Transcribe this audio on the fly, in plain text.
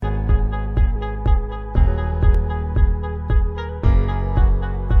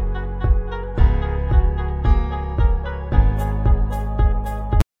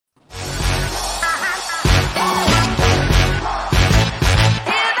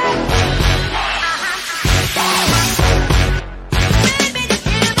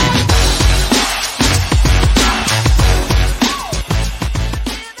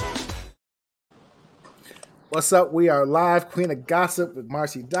What's up? We are live, Queen of Gossip with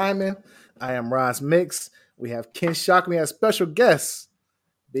Marcy Diamond. I am Roz Mix. We have Ken Shock. We have special guests,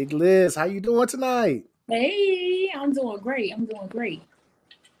 Big Liz. How you doing tonight? Hey, I'm doing great.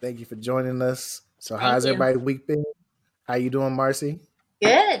 Thank you for joining us. So, Thank how's you. everybody week been? How you doing, Marcy?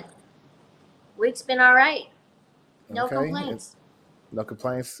 Good. Week's been all right. No Okay. complaints. No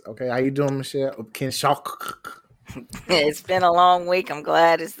complaints. Okay. How you doing, Michelle? Oh, Ken Shock. It's been a long week. I'm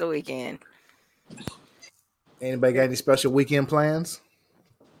glad it's the weekend. Anybody got any special weekend plans?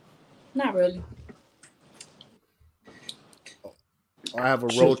 Not really. I have a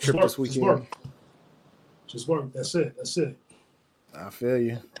road trip this weekend. Just work. That's it. I feel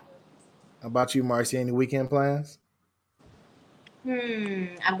you. How about you, Marcy? Any weekend plans?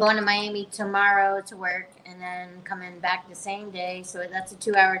 I'm going to Miami tomorrow to work and then coming back the same day. So that's a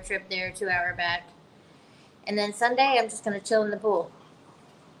 2-hour trip there, 2-hour back. And then Sunday, I'm just going to chill in the pool.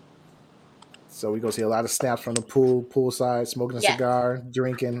 So we go see a lot of snaps from the poolside, smoking a cigar,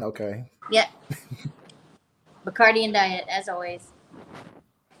 drinking. Okay. Yeah. Bacardi and Diet, as always.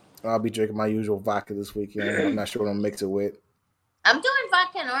 I'll be drinking my usual vodka this weekend. I'm not sure what I'm gonna mix it with. I'm doing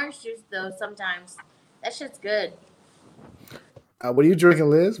vodka and orange juice though sometimes. That shit's good. What are you drinking,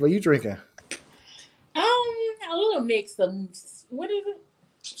 Liz? What are you drinking? A little mix of what is it?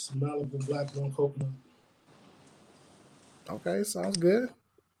 Some Malibu black rum coconut. Okay, sounds good.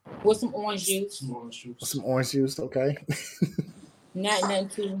 With some orange juice. Some orange juice, okay. Nothing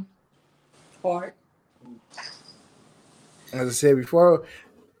too hard. As I said before,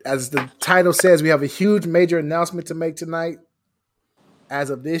 as the title says, we have a huge major announcement to make tonight.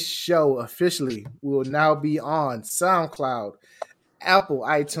 As of this show, officially, we will now be on SoundCloud, Apple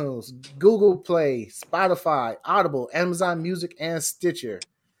iTunes, Google Play, Spotify, Audible, Amazon Music, and Stitcher.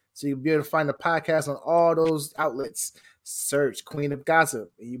 So you'll be able to find the podcast on all those outlets. Search Queen of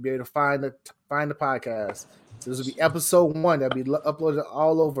Gossip, and you'll be able to find the podcast. So this will be episode 1 that'll be uploaded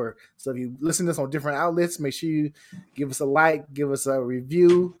all over. So if you listen to this on different outlets, make sure you give us a like, give us a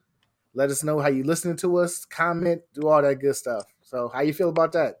review, let us know how you listening to us, comment, do all that good stuff. So how you feel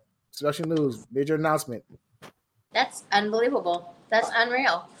about that? Special news, major announcement. That's unbelievable. That's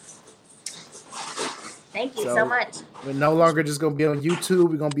unreal. Thank you so much. We're no longer just going to be on YouTube.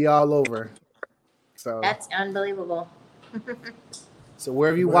 We're going to be all over. So that's unbelievable. So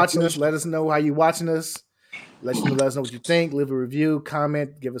wherever you're watching us, let us know how you're watching us. Let us know what you think. Leave a review,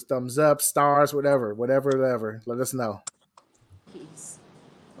 comment, give us thumbs up, stars, whatever. Let us know. Peace.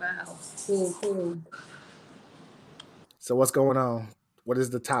 Wow. Cool. So what's going on? What is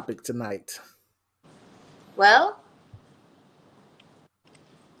the topic tonight? Well,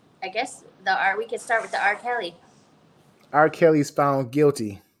 I guess we can start with the R. Kelly. R. Kelly's found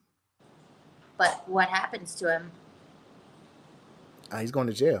guilty. But what happens to him? He's going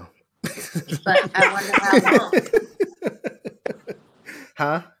to jail. But I wonder how long.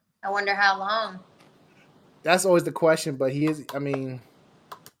 Huh? I wonder how long. That's always the question, but he's been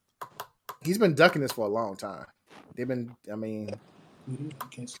ducking this for a long time. It's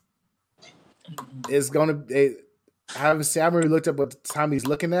going to, I haven't really looked up what the time he's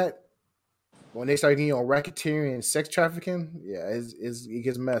looking at. When they start getting on racketeering and sex trafficking, it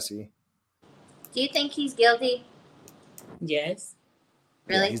gets messy. Do you think he's guilty? Yes.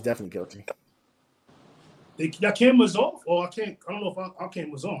 Really? Yeah, he's definitely guilty. That camera's off, or I don't know if our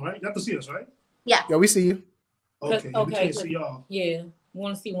camera's on, right? You have to see us, right? Yeah. Yeah, we see you. Okay. We can't see y'all. Yeah. We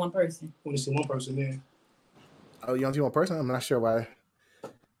want to see one person. Yeah. Oh, you want to see one person? I'm not sure why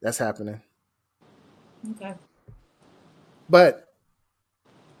that's happening. Okay. But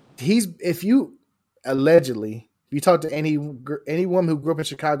if you talk to any woman who grew up in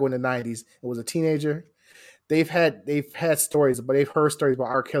Chicago in the 90s and was a teenager, they've had stories, but they've heard stories about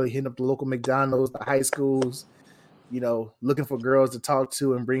R. Kelly hitting up the local McDonald's, the high schools, looking for girls to talk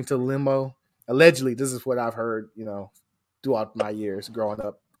to and bring to the limo. Allegedly, this is what I've heard, throughout my years growing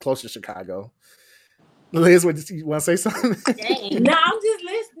up close to Chicago. Liz, you want to say something? No,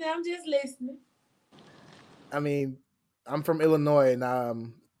 I'm just listening. I mean, I'm from Illinois,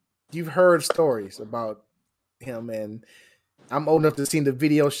 and you've heard stories about him, and I'm old enough to see the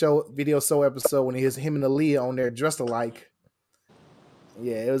video show episode when him and Aaliyah on there dressed alike.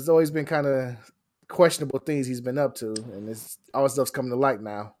 Yeah, it was always been kind of questionable things he's been up to, and it's all stuff's coming to light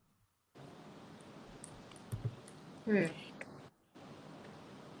now.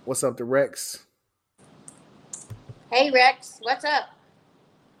 What's up to Rex? Hey Rex, what's up?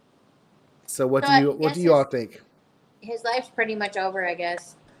 So what do you all think? His life's pretty much over, I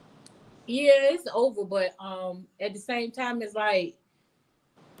guess. Yeah, it's over, but at the same time, it's like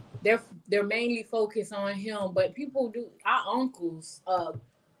they're mainly focused on him. But people do, our uncles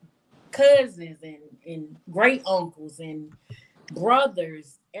cousins and great uncles and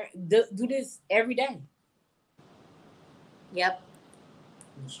brothers do this every day. Yep.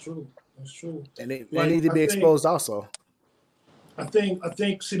 That's true. That's true. And they Like, need to I be think- exposed also. I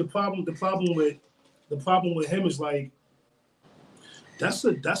think. See, the problem with him is like that's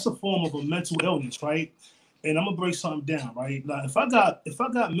a form of a mental illness, right? And I'm gonna break something down, right? Now, if I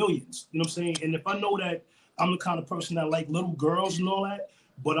got millions, you know what I'm saying, and if I know that I'm the kind of person that like little girls and all that,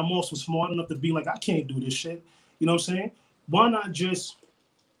 but I'm also smart enough to be like, I can't do this shit. You know what I'm saying? Why not just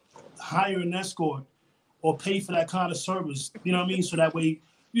hire an escort or pay for that kind of service? You know what I mean? So that way,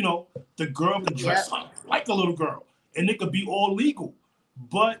 you know, the girl can dress up like a little girl, and it could be all legal.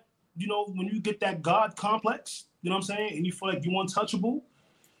 But you know, when you get that God complex, you know what I'm saying, and you feel like you're untouchable,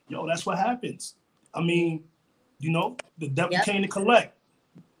 yo, that's what happens. I mean, you know, the devil came to collect.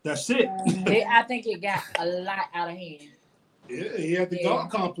 That's it. I think it got a lot out of hand. Yeah, he had the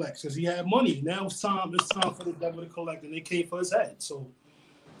God complex because he had money. Now it's time for the devil to collect, and they came for his head. So,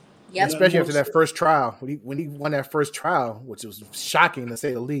 especially after that first trial, when he won that first trial, which was shocking to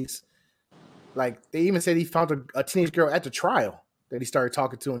say the least. Like they even said he found a teenage girl at the trial that he started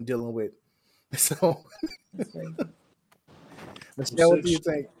talking to and dealing with. So, Michelle, what do you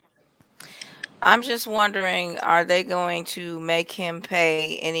think? I'm just wondering, are they going to make him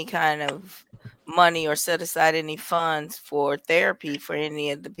pay any kind of money or set aside any funds for therapy for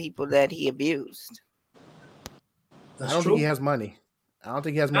any of the people that he abused? That's I don't true. think he has money. I don't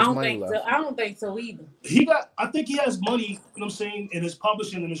think he has much money left. I don't think so either. I think he has money, you know what I'm saying, in his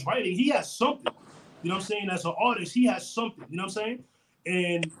publishing and his writing. He has something. You know what I'm saying? As an artist, he has something, you know what I'm saying?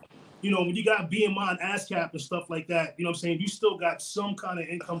 And, you know, when you got BMI and ASCAP and stuff like that, you know what I'm saying, you still got some kind of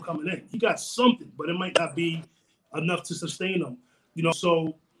income coming in. He got something, but it might not be enough to sustain him. You know,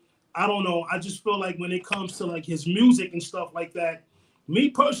 so I don't know. I just feel like when it comes to like his music and stuff like that, me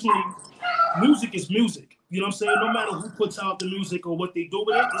personally, music is music. You know what I'm saying? No matter who puts out the music or what they do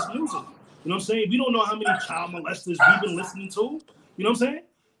with it, it's music. You know what I'm saying? We don't know how many child molesters we've been listening to. You know what I'm saying?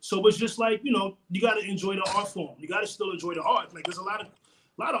 So it's just like, you know, you got to enjoy the art form. You got to still enjoy the art. Like there's a lot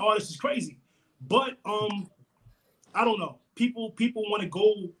of artists is crazy, but I don't know. People want to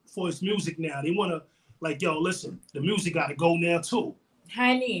go for his music now. They want to like, yo, listen, the music got to go now too.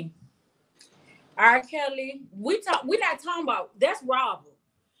 Honey, R. Kelly, we're not talking about that's Robert.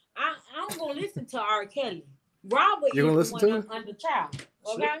 I'm gonna listen to R. Kelly. Robert You're gonna listen to it under child.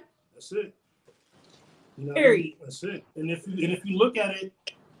 Okay, that's it. You know, period. That's it. And if you look at it,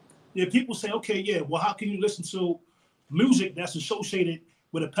 yeah, people say, okay, yeah, well, how can you listen to music that's associated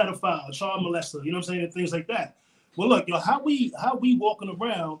with a pedophile, a child molester, you know what I'm saying, and things like that? Well, look, yo, how we walking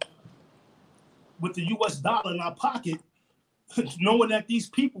around with the U.S. dollar in our pocket, knowing that these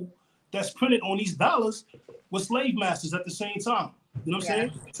people that's printed on these dollars were slave masters at the same time. You know what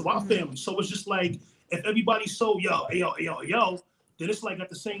I'm saying? To our family. So it's just like, if everybody's so yo, then it's like at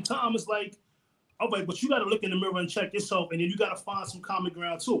the same time, it's like, all right, but you got to look in the mirror and check yourself, and then you got to find some common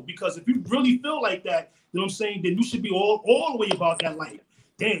ground too. Because if you really feel like that, you know what I'm saying, then you should be all the way about that life.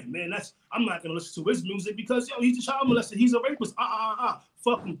 Damn, man, I'm not gonna listen to his music because yo, he's a child molester, he's a rapist.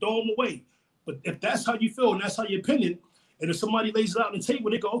 Fuck him, throw him away. But if that's how you feel and that's how your opinion, and if somebody lays it out on the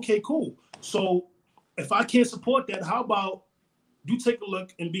table, they go, okay, cool. So if I can't support that, how about you take a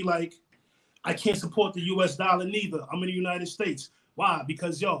look and be like, I can't support the U.S. dollar neither. I'm in the United States. Why?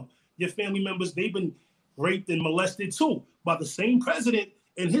 Because, yo, your family members, they've been raped and molested too by the same president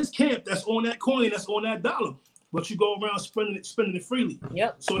in his camp that's on that coin, that's on that dollar. But you go around spending it freely.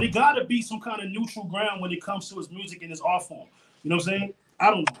 Yep. So there got to be some kind of neutral ground when it comes to his music and his art form. You know what I'm saying?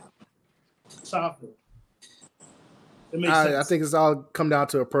 I don't know. That's how I feel. It makes sense. I think it's all come down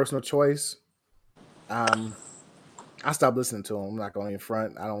to a personal choice. I stopped listening to him. I'm not going in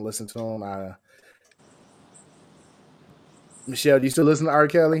front. I don't listen to him. Michelle, do you still listen to R.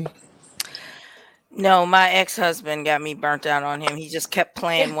 Kelly? No, my ex-husband got me burnt out on him. He just kept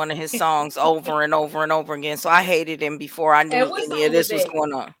playing one of his songs over and over and over again. So I hated him before I knew any of this was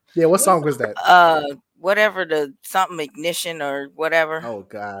going on. Yeah, what song was that? Whatever, the something Ignition or whatever. Oh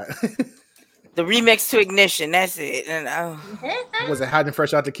God. The remix to Ignition, that's it. And was it Hot and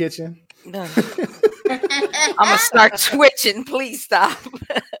Fresh Out the Kitchen? No. I'm gonna start twitching. Please stop.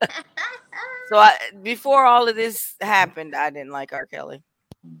 So before all of this happened, I didn't like R. Kelly.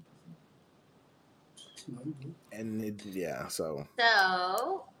 And so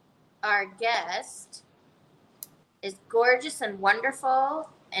our guest is gorgeous and wonderful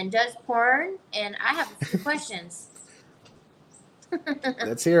and does porn, and I have a few questions.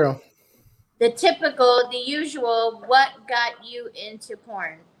 Let's hear them. The usual, what got you into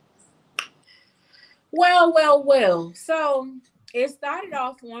porn? Well. So It started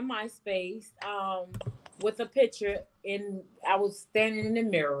off on MySpace with a picture I was standing in the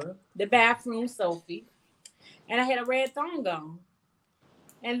mirror, the bathroom Sophie, and I had a red thong on.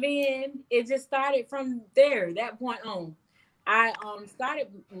 And then it just started from there, that point on. I started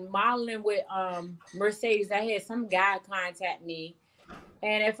modeling with Mercedes. I had some guy contact me,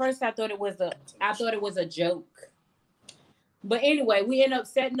 and at first I thought it was a joke. But anyway, we ended up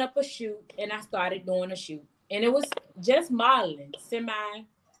setting up a shoot, and I started doing a shoot, and it was just modeling, semi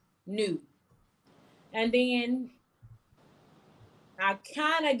nude. And then I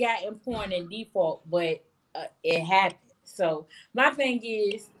kind of got in porn in default, but it happened. So my thing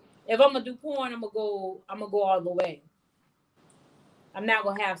is, if I'm gonna do porn, I'm gonna go all the way. I'm not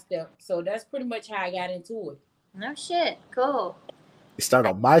gonna have steps. So that's pretty much how I got into it. No shit. Cool. You start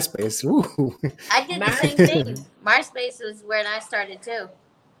on MySpace. Ooh. I did the same thing. MySpace was where I started too.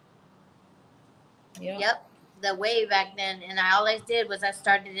 Yep. The way back then, and I always did was I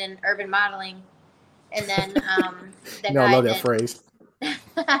started in urban modeling, and then I love that phrase.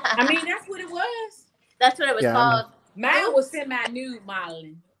 I mean, that's what it was. That's what it was called. Mine was semi-nude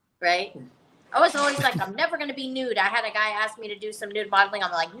modeling. Right. I was always like, I'm never going to be nude. I had a guy ask me to do some nude modeling.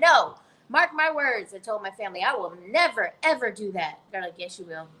 I'm like, no, mark my words. I told my family, I will never, ever do that. They're like, yes, you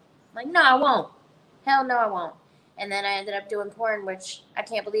will. I'm like, no, I won't. Hell no, I won't. And then I ended up doing porn, which I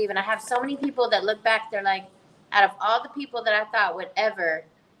can't believe. And I have so many people that look back, they're like, out of all the people that I thought would ever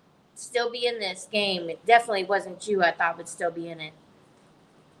still be in this game, it definitely wasn't you I thought would still be in it.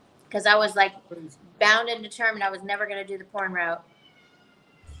 Because I was like bound and determined I was never going to do the porn route.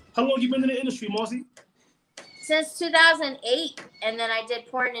 How long you been in the industry, Marcy? Since 2008, and then I did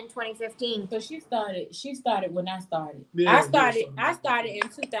porn in 2015. So she started when I started. Yeah, I started in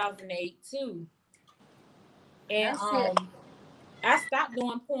 2008 too. And I stopped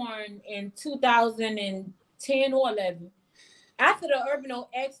doing porn in 2010 or 11. After the Urbano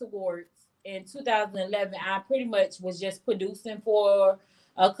X Awards in 2011, I pretty much was just producing for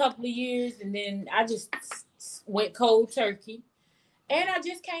a couple of years, and then I just went cold turkey, and I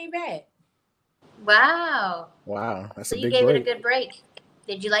just came back. Wow, that's so a you big gave break. it a good break.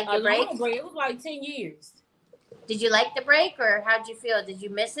 Did you like the break? Long break? It was like 10 years. Did you like the break, or how'd you feel? Did you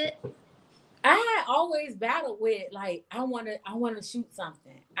miss it? I had always battled with like I want to shoot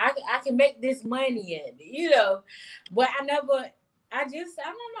something. I can make this money but I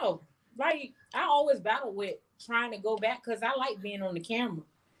don't know. Like I always battled with trying to go back because I like being on the camera.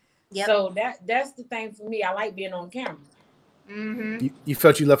 Yep. So that's the thing for me. I like being on camera. Mm-hmm. You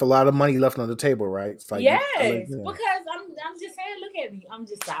felt you left a lot of money left on the table, right? It's like yes, because I'm just saying. Look at me. I'm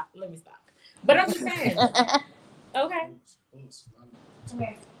just stop. Let me stop. But I'm just saying. Okay.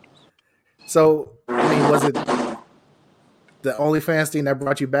 So, I mean, was it the OnlyFans thing that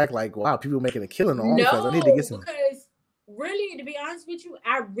brought you back? Like, wow, people making a killing on OnlyFans. I need to get some. Because really, to be honest with you,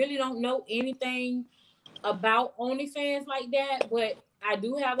 I really don't know anything about OnlyFans like that. But I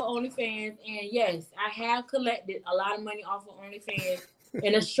do have an OnlyFans, and yes, I have collected a lot of money off of OnlyFans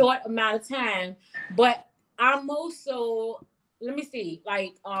in a short amount of time. But I'm also, let me see,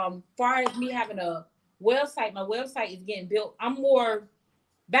 like, far as me having a website, my website is getting built.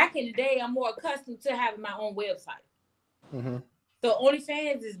 Back in the day, I'm more accustomed to having my own website. Mm-hmm. So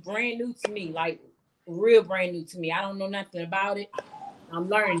OnlyFans is brand new to me, like real brand new to me. I don't know nothing about it. I'm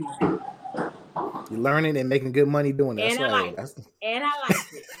learning. You're learning and making good money doing it. And I like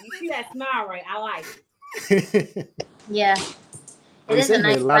it. You see that smile, right? I like it. Yeah. It is a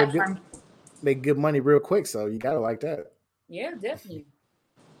nice platform. Make good money real quick, so you gotta like that. Yeah, definitely.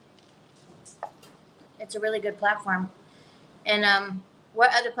 It's a really good platform. And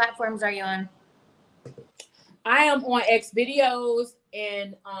what other platforms are you on? I am on X Videos,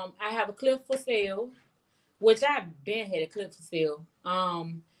 and I have a clip for sale, which I've been had a clip for sale.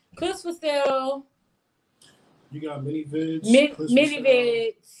 Clips for sale. You got mini vids. Mini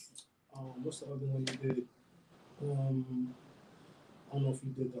vids. What's the other one you did? I don't know if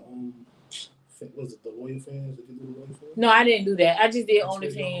you did the was it the Lawyer Fans? Did you do the Lawyer Fans? No, I didn't do that. I just did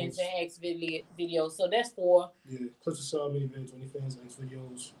OnlyFans and X videos. So that's 4. Yeah, clips for sale, mini vids, OnlyFans, X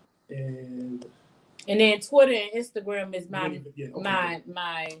videos, and then Twitter and Instagram is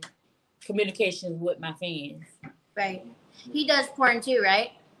my communications with my fans. Right. He does porn too,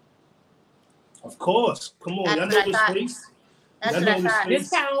 right? Of course. Come on. Y'all know the space. That's what I thought. This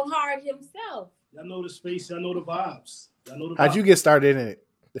Pound Hard himself. Y'all know the space. Y'all know the vibes. How'd you get started in it?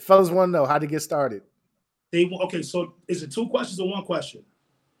 The fellas want to know how to get started. Okay, so is it 2 questions or 1 question?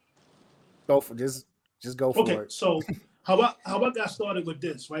 Just go for it. Okay, so how I got started with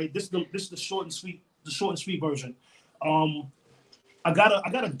this, right? This is the short and sweet version. I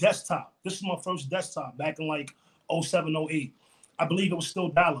got a desktop. This is my first desktop back in like 07, 08. I believe it was still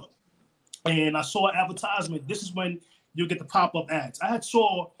dial-up. And I saw an advertisement. This is when you get the pop-up ads. I had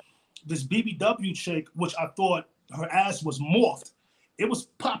saw this BBW chick, which I thought her ass was morphed. It was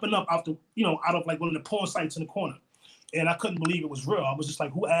popping up out of like one of the porn sites in the corner. And I couldn't believe it was real. I was just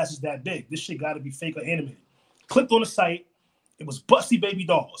like, who ass is that big? This shit got to be fake or animated. Clicked on the site. It was busty baby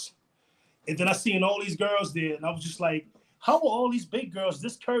dolls. And then I seen all these girls there, and I was just like, how are all these big girls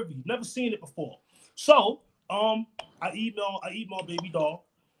this curvy? Never seen it before. So I emailed baby doll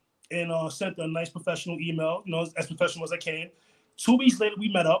and sent her a nice professional email, as professional as I can. 2 weeks later, we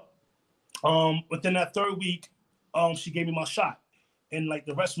met up. Within that 3rd week, she gave me my shot. And like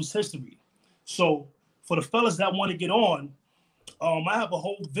the rest was history. So for the fellas that want to get on, I have a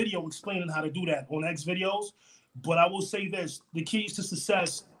whole video explaining how to do that on X videos. But I will say this, the keys to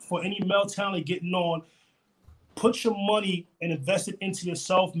success for any male talent getting on, put your money and invest it into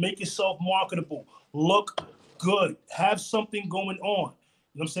yourself. Make yourself marketable. Look good. Have something going on.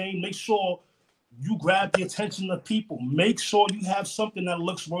 You know what I'm saying? Make sure you grab the attention of people. Make sure you have something that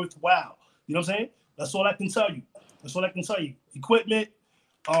looks worthwhile. You know what I'm saying? That's all I can tell you. Equipment,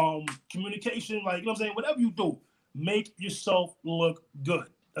 communication, like, you know what I'm saying? Whatever you do, make yourself look good.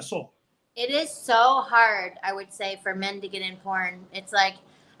 That's all. It is so hard, I would say, for men to get in porn. It's like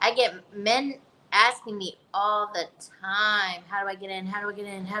I get men asking me all the time, how do I get in? How do I get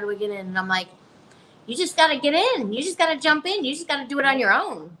in? How do I get in? And I'm like, you just got to get in. You just got to jump in. You just got to do it on your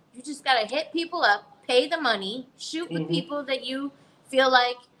own. You just got to hit people up, pay the money, shoot with people that you feel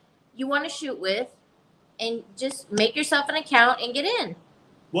like you want to shoot with, and just make yourself an account and get in.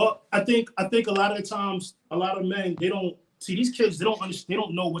 Well, I think a lot of the times, a lot of men, they don't see these kids. They don't understand. They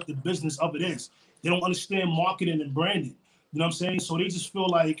don't know what the business of it is. They don't understand marketing and branding. You know what I'm saying? So they just feel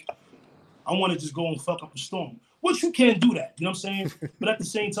like, I want to just go and fuck up the storm. Which you can't do that. You know what I'm saying? But at the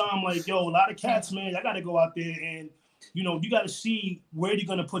same time, like, yo, a lot of cats, man, I got to go out there and, you got to see where you're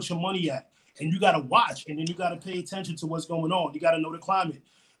going to put your money at. And you got to watch. And then you got to pay attention to what's going on. You got to know the climate.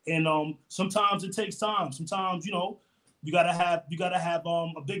 And sometimes it takes time. Sometimes, you gotta have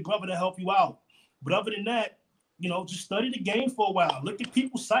a big brother to help you out. But other than that, just study the game for a while. Look at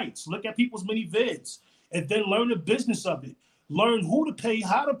people's sites, look at people's mini vids, and then learn the business of it. Learn who to pay,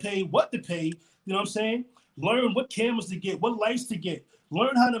 how to pay, what to pay. You know what I'm saying? Learn what cameras to get, what lights to get.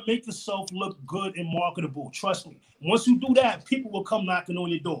 Learn how to make yourself look good and marketable. Trust me. Once you do that, people will come knocking on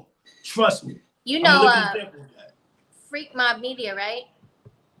your door. Trust me. Freak Mob Media, right?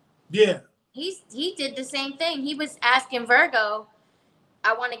 Yeah. He did the same thing. He was asking Virgo,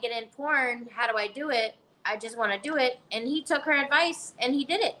 I want to get in porn. How do I do it? I just want to do it. And he took her advice and he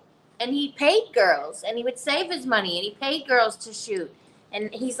did it. And he paid girls and he would save his money and he paid girls to shoot.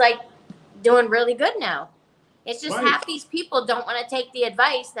 And he's like doing really good now. It's just half these people don't want to take the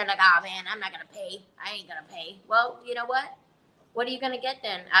advice. They're like, oh man, I'm not going to pay. I ain't going to pay. Well, you know what? What are you going to get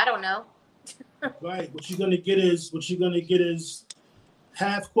then? I don't know. Right. What you're going to get is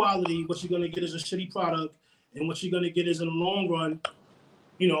half quality. What you're going to get is a shitty product. And what you're going to get is, in the long run,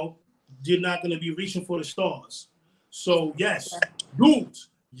 you're not going to be reaching for the stars. So, yes, dudes,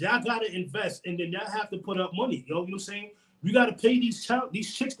 y'all got to invest. And then y'all have to put up money. You know what I'm saying? You got to pay these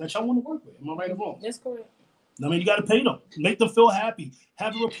chicks that y'all want to work with. Am I right or wrong? That's correct. I mean, you got to pay them. Make them feel happy.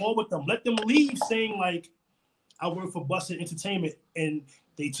 Have a rapport with them. Let them leave saying, like, I work for Busted Entertainment, and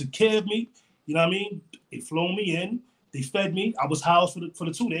they took care of me. You know what I mean? They flown me in. They fed me. I was housed for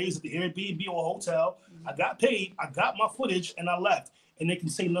the 2 days at the Airbnb or hotel. I got paid. I got my footage, and I left. And they can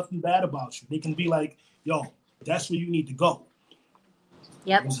say nothing bad about you. They can be like, yo, that's where you need to go.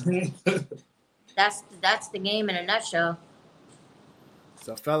 Yep. That's the game in a nutshell.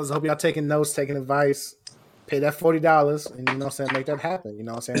 So, fellas, I hope y'all taking notes, taking advice. Pay that $40, and you know what I'm saying, make that happen. You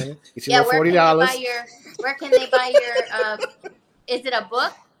know what I'm saying? Get you $40. Where can they buy your? Is it a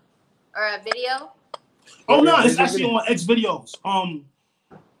book or a video? Oh no, it's actually on X videos.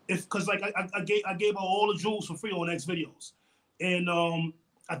 It's because like I gave her all the jewels for free on X videos, and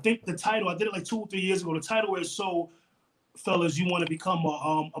I think the title, I did it like 2 or 3 years ago. The title is So, Fellas, You Want to Become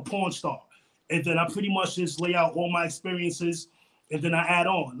a Porn Star, and then I pretty much just lay out all my experiences, and then I add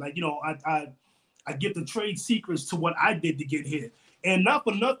on, like, I get the trade secrets to what I did to get here. And not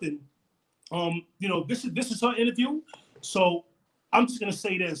for nothing, this is her interview. So I'm just gonna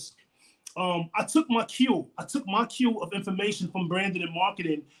say this. I took my cue of information from branding and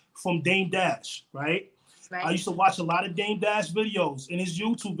marketing from Dame Dash, right? I used to watch a lot of Dame Dash videos and his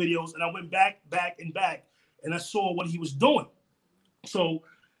YouTube videos, and I went back, and I saw what he was doing. So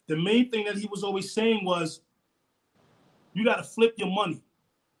the main thing that he was always saying was, you gotta flip your money.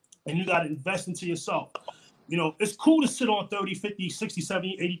 And you got to invest into yourself. It's cool to sit on 30, 50, 60,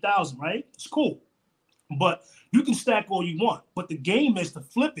 70, 80,000, right? It's cool. But you can stack all you want. But the game is to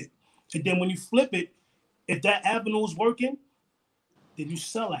flip it. And then when you flip it, if that avenue is working, then you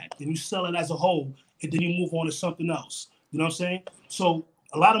sell it. Then you sell it as a whole. And then you move on to something else. You know what I'm saying? So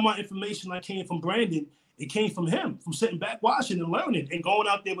a lot of my information that came from Brandon, it came from him, from sitting back, watching and learning and going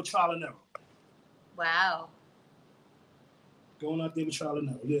out there with trial and error. Wow. Going out there with trial and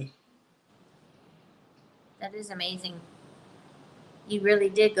error, yeah. That is amazing. You really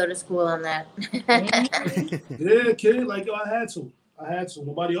did go to school on that. Yeah, kid. Like, yo, I had to.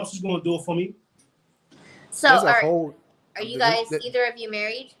 Nobody else is going to do it for me. So, are you guys, either of you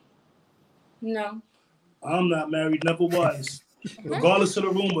married? No. I'm not married, never was. Regardless of the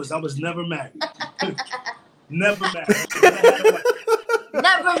rumors, I was never married. Never married.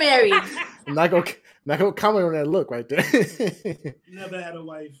 Never married. I'm not gonna comment on that look right there. Never had a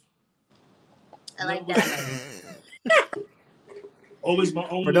wife. I like that. Always my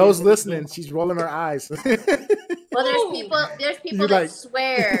own. For those listening, she's rolling her eyes. Well, there's people that like...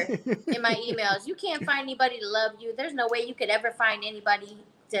 swear in my emails, you can't find anybody to love you. There's no way you could ever find anybody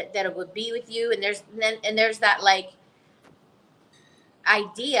that would be with you. And there's that like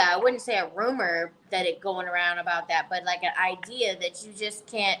idea, I wouldn't say a rumor that it going around about that, but like an idea that you just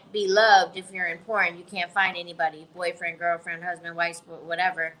can't be loved if you're in porn. You can't find anybody, boyfriend, girlfriend, husband, wife,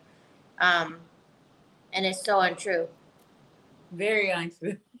 whatever. And it's so untrue. Very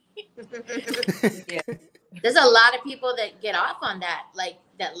untrue. Yeah. There's a lot of people that get off on that, like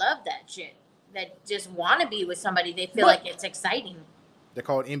that love that shit, that just want to be with somebody. They feel like it's exciting. They're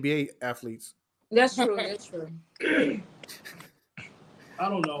called NBA athletes. That's true. That's true. I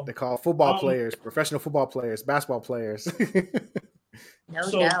don't know. They call football players, professional football players, basketball players.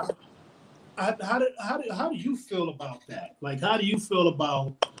 No doubt. How do you feel about that? Like, how do you feel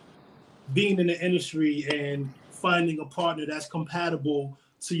about being in the industry and finding a partner that's compatible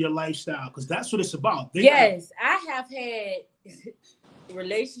to your lifestyle? Because that's what it's about. I have had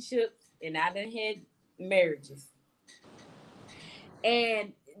relationships and I done had marriages.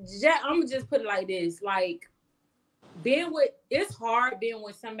 And I'm gonna just put it like this: like it's hard being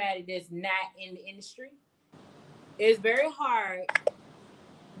with somebody that's not in the industry. It's very hard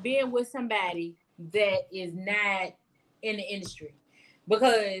being with somebody that is not in the industry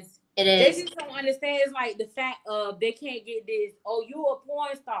because they just don't understand. It's like the fact of they can't get this, oh, you're a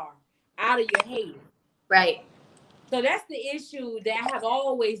porn star, out of your head. Right. So that's the issue that I have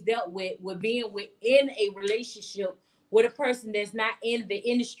always dealt with being within a relationship with a person that's not in the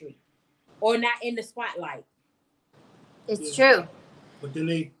industry or not in the spotlight. It's true. But then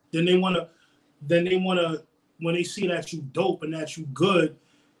they wanna when they see that you dope and that you good,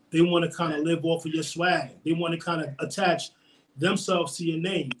 they want to kind of live off of your swag. They want to kind of attach themselves to your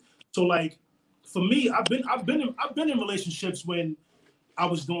name. So like for me, I've been in relationships when I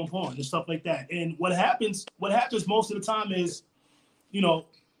was doing porn and stuff like that. And what happens most of the time is, you know,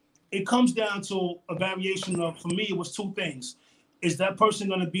 it comes down to a variation of, for me, it was two things. Is that person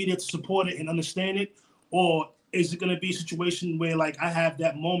going to be there to support it and understand it? Or is it going to be a situation where like I have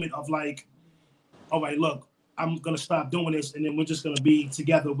that moment of like, all right, look, I'm going to stop doing this and then we're just going to be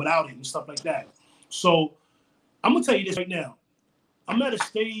together without it and stuff like that. So I'm going to tell you this right now. I'm at a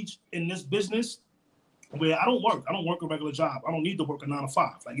stage in this business where I don't work. I don't work a regular job. I don't need to work a 9 to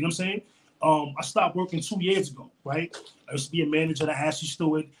 5. Like, you know what I'm saying? I stopped working 2 years ago, right? I used to be a manager at Ashley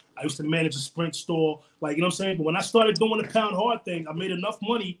Stewart. I used to manage a Sprint store. Like, you know what I'm saying? But when I started doing the Pound Hard thing, I made enough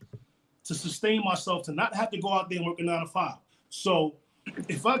money to sustain myself, to not have to go out there and work a 9 to 5. So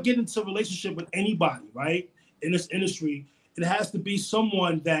if I get into a relationship with anybody, right, in this industry, it has to be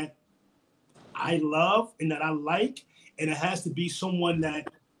someone that I love and that I like, and it has to be someone that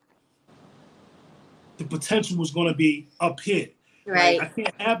the potential was going to be up here. Right. Like, I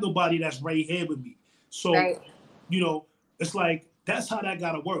can't have nobody that's right here with me. So, you know, it's like, that's how that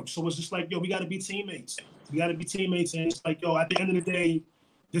got to work. So it's just like, yo, we got to be teammates. We got to be teammates. And it's like, yo, at the end of the day,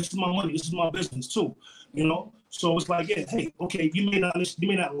 this is my money. This is my business too, you know? So it's like, yeah, hey, okay, you may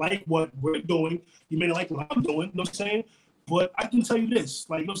not like what we're doing. You may not like what I'm doing, you know what I'm saying? But I can tell you this,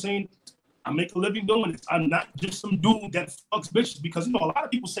 like, you know what I'm saying? I make a living doing this. I'm not just some dude that fucks bitches, because, you know, a lot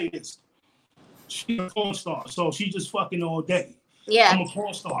of people say this. She's a porn star, so she's just fucking all day. Yeah. I'm a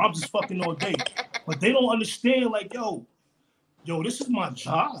porn star. I'm just fucking all day. But they don't understand, like, yo, this is my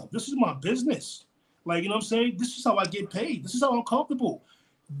job. This is my business. Like, you know what I'm saying? This is how I get paid. This is how I'm comfortable.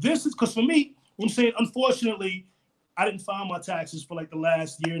 This is, because for me, I'm saying, unfortunately, I didn't file my taxes for like the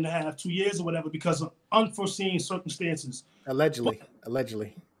last year and a half, 2 years or whatever, because of unforeseen circumstances. Allegedly.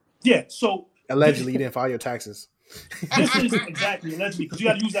 Yeah, so. Allegedly, you didn't file your taxes. This is exactly allegedly, because you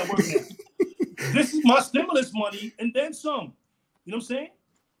got to use that word now. This is my stimulus money and then some. You know what I'm saying?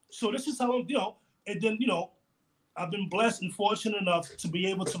 So this is how I'm, you know, And then, I've been blessed and fortunate enough to be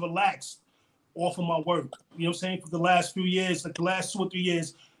able to relax off of my work. You know what I'm saying? For the last few years, like the last 2 or 3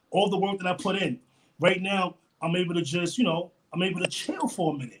 years, all the work that I put in. Right now, I'm able to just, I'm able to chill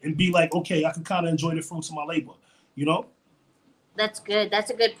for a minute and be like, okay, I can kind of enjoy the fruits of my labor, That's good. That's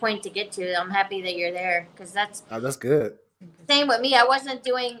a good point to get to. I'm happy that you're there because that's good. Same with me. I wasn't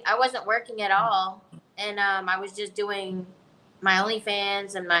working at all, and I was just doing my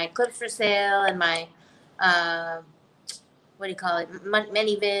OnlyFans and my clips for sale and my what do you call it,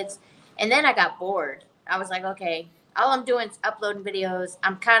 many vids, and then I got bored. I was like, okay, all I'm doing is uploading videos.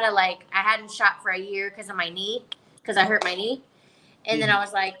 I'm kind of like, I hadn't shot for a year because of my knee, because I hurt my knee. And then I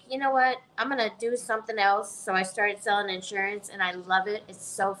was like, you know what? I'm going to do something else. So I started selling insurance, and I love it. It's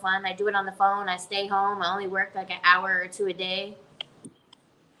so fun. I do it on the phone. I stay home. I only work like an hour or two a day.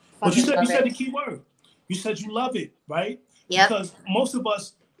 But you said the key word. You said you love it, right? Yeah. Because most of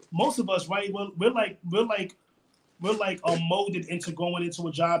us, right? We're like molded into going into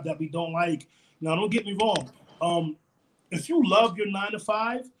a job that we don't like. Now, don't get me wrong. If you love your 9 to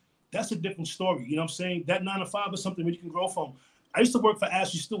 5, that's a different story. You know what I'm saying? That 9 to 5 is something that you can grow from. I used to work for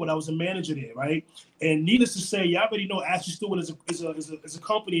Ashley Stewart. I was a manager there, right? And needless to say, you already know Ashley Stewart is a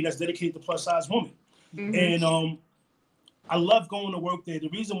company that's dedicated to plus size women. Mm-hmm. And I love going to work there. The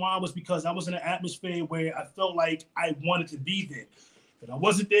reason why was because I was in an atmosphere where I felt like I wanted to be there. And I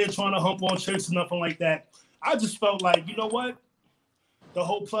wasn't there trying to hump on chicks or nothing like that. I just felt like, you know what? The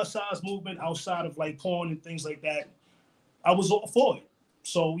whole plus size movement outside of like porn and things like that, I was all for it.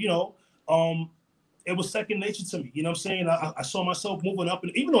 So, it was second nature to me. You know what I'm saying? I saw myself moving up,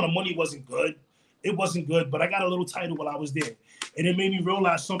 and even though the money wasn't good, but I got a little title while I was there. And it made me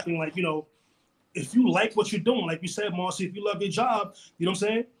realize something like, if you like what you're doing, like you said, Marcy, if you love your job, you know what I'm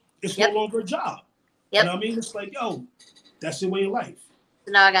saying? It's no longer a job. Yep. You know what I mean? It's like, yo, that's your way of life.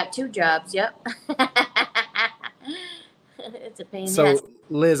 So now I got 2 jobs. Yep. It's a pain in the ass. So,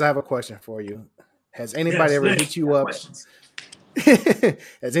 Liz, I have a question for you. Has anybody ever hit you up?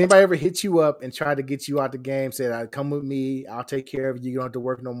 Has anybody ever hit you up and tried to get you out the game? Said, "Come with me. I'll take care of you. You don't have to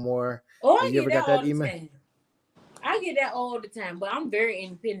work no more." Oh, you ever got that email? I get that all the time, but I'm very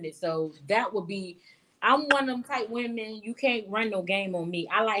independent, so that would be. I'm one of them type women. You can't run no game on me.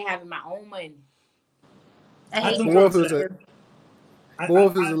 I like having my own money. Wolf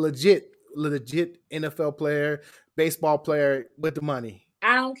is a legit NFL player, baseball player with the money.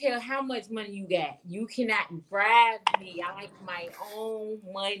 I don't care how much money you got. You cannot bribe me. I like my own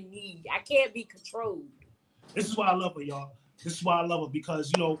money. I can't be controlled. This is why I love her, y'all. This is why I love her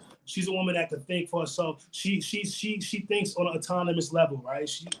because, she's a woman that can think for herself. She thinks on an autonomous level, right?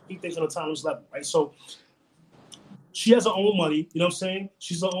 She thinks on an autonomous level, right? So she has her own money, you know what I'm saying?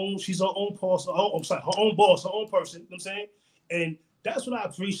 She's her own boss, her own boss, her own person, you know what I'm saying? And that's what I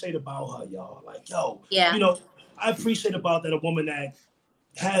appreciate about her, y'all. Like, I appreciate about that a woman that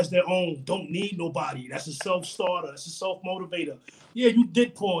has their own, don't need nobody. That's a self-starter. That's a self-motivator. Yeah, you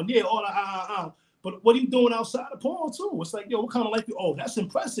did porn. Yeah, all that. But what are you doing outside of porn too? It's like, what kind of life you? Oh, that's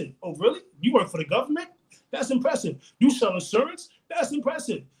impressive. Oh, really? You work for the government? That's impressive. You sell insurance? That's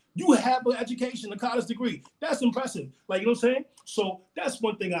impressive. You have an education, a college degree. That's impressive. Like, you know what I'm saying? So that's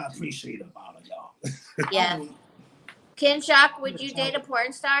one thing I appreciate about her, y'all. Yeah. Ken Shock, would you date a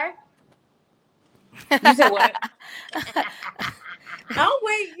porn star? You said what? Oh,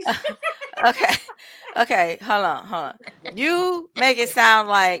 wait. Okay. Hold on. You make it sound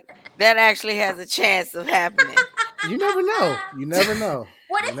like that actually has a chance of happening. You never know.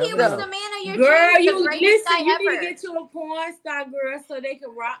 What if he was the man of your girl, dreams? You need to get to a porn star, girl, so they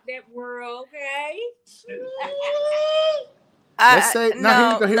can rock that world, okay? Let's say,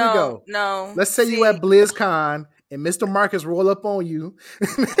 here we go. No. Let's say you at BlizzCon and Mr. Marcus roll up on you.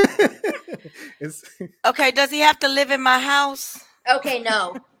 Okay, does he have to live in my house? Okay,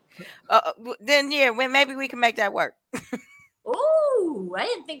 no. Then maybe we can make that work. Ooh, I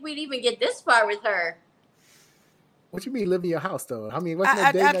didn't think we'd even get this far with her. What you mean live in your house though? I mean,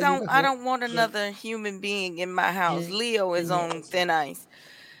 I don't want another human being in my house. Leo is on thin ice.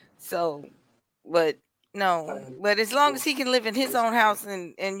 So, but as long as he can live in his own house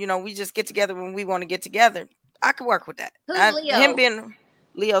and we just get together when we want to get together, I could work with that. Who's Leo?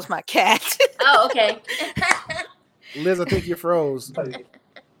 Leo's my cat. Oh, okay. Liz, I think you froze.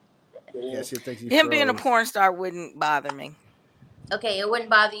 Yeah, she thinks you froze. Him being a porn star wouldn't bother me. Okay, it wouldn't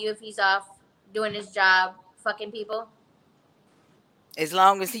bother you if he's off doing his job, fucking people? As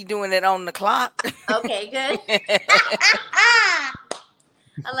long as he's doing it on the clock. Okay, good.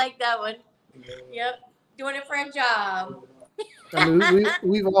 I like that one. Yep, doing it for a job. I mean,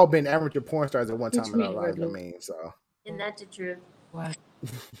 we've all been amateur porn stars at one time in our lives. I mean, so. Isn't that the truth? What?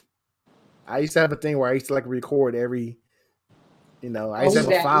 I used to have a thing where I used to like record every, I used to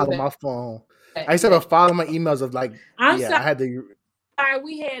have a file on my phone. I used to have a file on my emails of like, I'm I had to. sorry,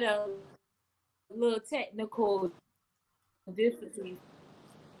 we had a little technical difficulty.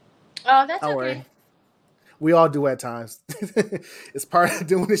 Oh, that's Don't okay. worry. We all do at times. It's part of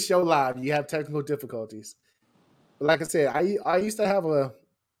doing the show live. You have technical difficulties. But like I said, I used to have a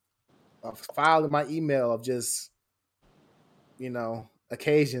file in my email of just,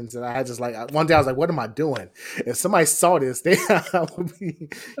 occasions, and I had just like one day I was like, "What am I doing?" If somebody saw this, they would be,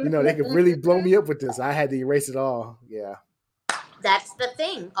 they could really blow me up with this. I had to erase it all. Yeah, That's the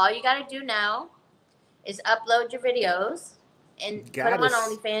thing. All you got to do now is upload your videos and put them on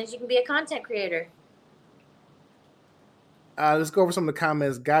OnlyFans. You can be a content creator. Let's go over some of the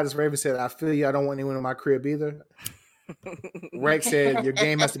comments. Goddess Raven said, "I feel you. I don't want anyone in my crib either." Rex said, "Your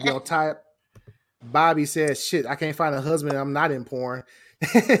game has to be on top." Bobby said, "Shit, I can't find a husband. And I'm not in porn."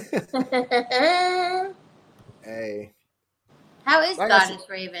 Hey, how is Goddess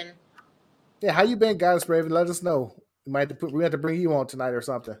Raven? Yeah, how you been, Goddess Raven? Let us know. We have to bring you on tonight or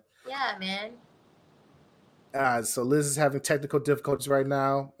something. Yeah, man. So Liz is having technical difficulties right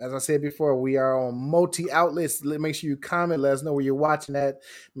now. As I said before, we are on multi-outlets. Make sure you comment. Let us know where you're watching at.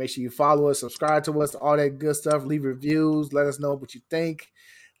 Make sure you follow us, subscribe to us, all that good stuff. Leave reviews. Let us know what you think.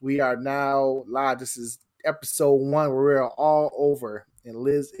 We are now live. This is episode 1 where we're all over, and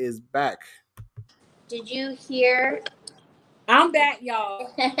Liz is back. Did you hear? I'm back,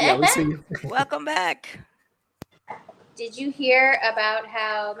 y'all. Yeah, we see you. Welcome back. Did you hear about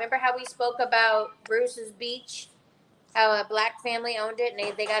remember how we spoke about Bruce's Beach? How a black family owned it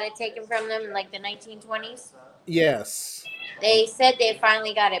and they got it taken from them in like the 1920s? Yes. They said they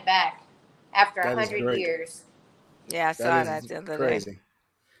finally got it back after 100 great. years. Yeah, I saw that the other crazy. day.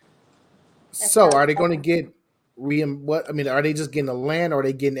 So are they going to get are they just getting the land, or are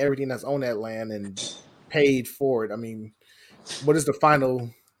they getting everything that's on that land and paid for it? I mean, what are the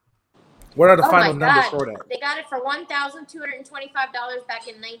final numbers for that? They got it for $1,225 back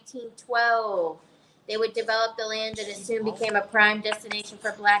in 1912. They would develop the land, and it soon became a prime destination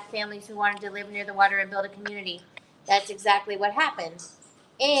for black families who wanted to live near the water and build a community. That's exactly what happened.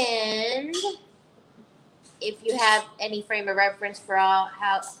 And if you have any frame of reference for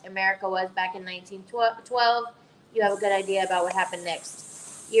how America was back in 1912, you have a good idea about what happened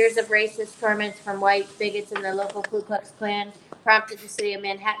next. Years of racist torments from white bigots in the local Ku Klux Klan prompted the city of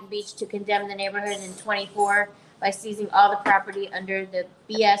Manhattan Beach to condemn the neighborhood in 1924 by seizing all the property under the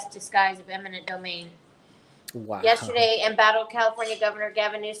BS disguise of eminent domain. Wow. Yesterday, embattled California Governor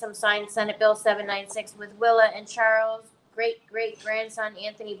Gavin Newsom signed Senate Bill 796 with Willa and Charles' great-great-grandson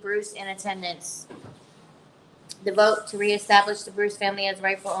Anthony Bruce in attendance. The vote to reestablish the Bruce family as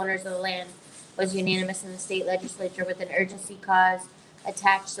rightful owners of the land was unanimous in the state legislature, with an urgency clause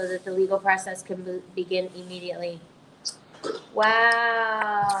attached so that the legal process can begin immediately.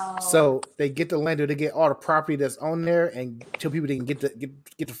 Wow. So they get the land, or they get all the property that's on there, and tell people they can get the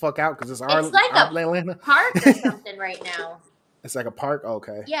fuck out because it's our land. Park or something right now. It's like a park?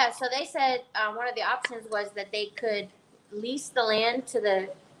 Okay. Yeah, so they said one of the options was that they could lease the land to the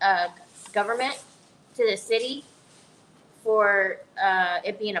government, to the city, for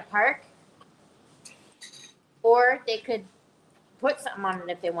it being a park, or they could put something on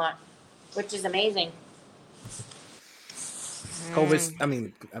it if they want, which is amazing. COVID. I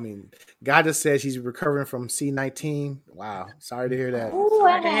mean, God just said she's recovering from C-19. Wow, sorry to hear that. Ooh,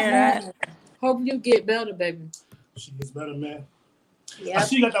 I hear that. Hope you get better, baby. She gets better, man. Yep. I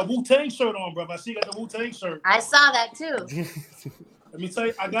see you got that Wu-Tang shirt on, bro. I see you got the Wu-Tang shirt. I saw that too. Let me tell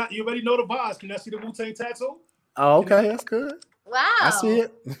you, you already know the vibes. Can I see the Wu-Tang tattoo? Oh, okay, that's good. Wow. I see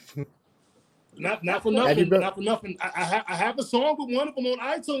it. Not for nothing. Not for nothing. I have a song with one of them on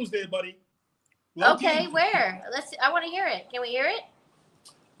iTunes there, buddy. Okay, where? I want to hear it. Can we hear it?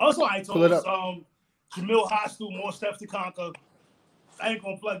 Also iTunes. Jamil Hostel, More Steps to Conquer. I ain't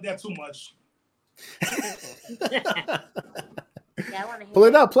gonna plug that too much. Yeah, I want to hear Pull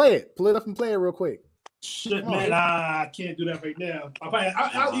it up, play it. Pull it up and play it real quick. Shit, man, I can't do that right now.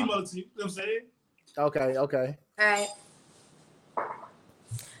 I'll email it to you. You know what I'm saying? Okay. All right.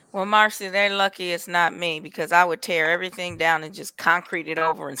 Well, Marcy, they're lucky it's not me, because I would tear everything down and just concrete it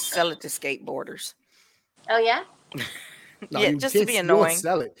over and sell it to skateboarders. Oh, yeah? No, yeah, just to be annoying.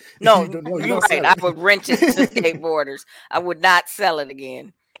 Sell it. No, you're right. I would rent it to skateboarders. I would not sell it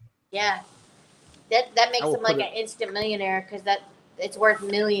again. Yeah. That makes them like an instant millionaire, because it's worth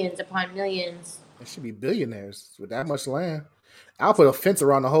millions upon millions. It should be billionaires with that much land. I'll put a fence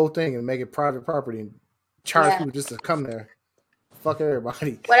around the whole thing and make it private property and charge people just to come there. Fuck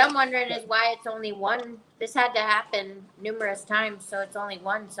everybody. What I'm wondering is why it's only one. This had to happen numerous times, so it's only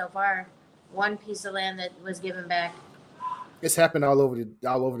one so far. one piece of land that was given back. It's happened all over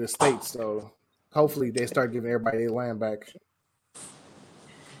the states. So hopefully they start giving everybody their land back.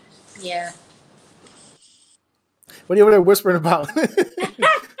 Yeah. What are you over there whispering about?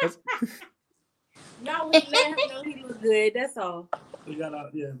 No, we let him know he look good. That's all. We got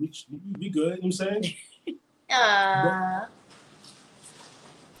we good. You know what I'm saying? I'm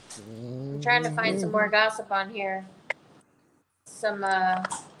trying to find some more gossip on here. Some hot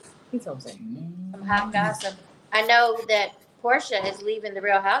gossip. I know that Portia is leaving the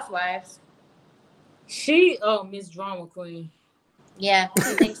Real Housewives. She Miss Drama Queen. Yeah,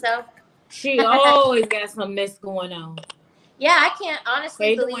 you think so? She always got some mess going on. Yeah, I can't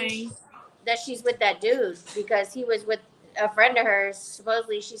honestly believe that she's with that dude because he was with a friend of hers.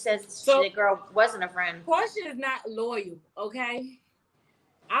 Supposedly, she says the girl wasn't a friend. Portia is not loyal, okay?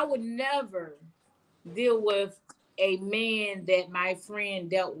 I would never deal with a man that my friend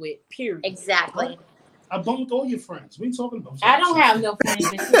dealt with, period. Exactly. I bumped all your friends. What are you talking about? I don't have no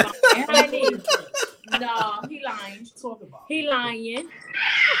friends. No, he lying. He lying.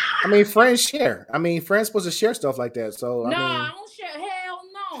 I mean, friends share. I mean, friends supposed to share stuff like that. So I don't share. Hell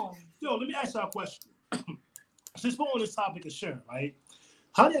no. Yo, let me ask y'all a question. Since we're on this topic of sharing, right?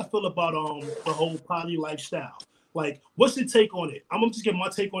 How do y'all feel about the whole poly lifestyle? Like, what's your take on it? I'm gonna just give my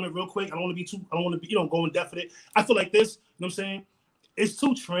take on it real quick. I don't want to be go in depth with it. I feel like this, you know what I'm saying? It's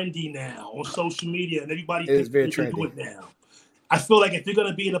too trendy now on social media, and everybody thinks they can do it now. I feel like if you're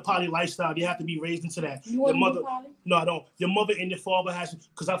gonna be in a poly lifestyle, you have to be raised into that. Your mother, no, I don't. Your mother and your father has,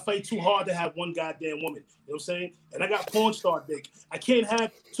 because I fight too hard to have one goddamn woman. You know what I'm saying? And I got porn star dick. I can't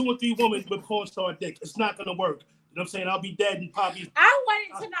have 2 or 3 women with porn star dick. It's not gonna work. You know what I'm saying? I'll be dead and probably. I want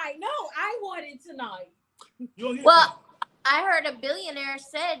it tonight. No, I want it tonight. Well, I heard a billionaire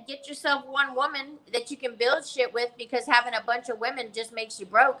said, get yourself one woman that you can build shit with because having a bunch of women just makes you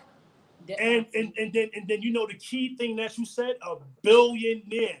broke. And then the key thing that you said, a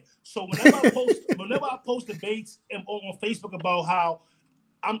billionaire. So whenever I post debates on Facebook about how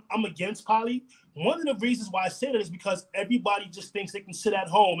I'm against poly, one of the reasons why I say that is because everybody just thinks they can sit at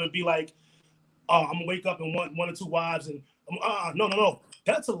home and be like, oh, I'm gonna wake up and want 1 or 2 wives and no.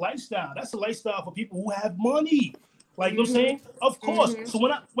 That's a lifestyle. That's a lifestyle for people who have money. Like, you know what I'm saying? Of course. So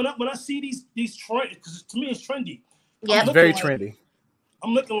when I see these trends, because to me it's trendy. Yeah, it's very trendy.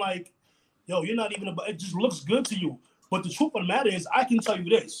 I'm looking like, yo, you're not even about it. Just looks good to you. But the truth of the matter is, I can tell you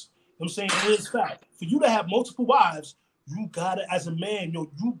this. You know what I'm saying? It is fact. For you to have multiple wives, you gotta, as a man,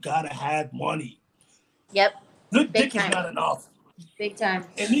 you gotta have money. Yep. Good dick is not enough. Big time.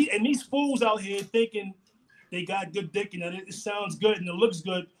 And these fools out here thinking they got good dick and it sounds good and it looks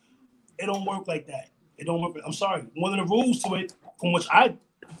good. It don't work like that. It don't work. I'm sorry. One of the rules to it, from which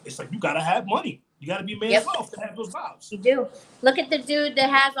it's like you gotta have money. You gotta be man wealth to have those wives. You do. Look at the dude that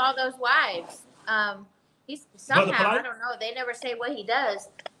has all those wives. He's somehow, I don't know. They never say what he does,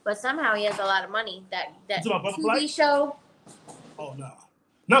 but somehow he has a lot of money. That TV show. Oh no,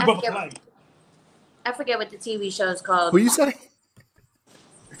 not Brother Polite. I forget what the TV show is called. Who you say?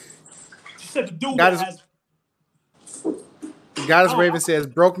 She said the dude that has. Goddess Raven says,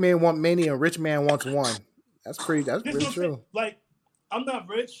 "Broke men want many, and rich man wants one." That's pretty true. Like, I'm not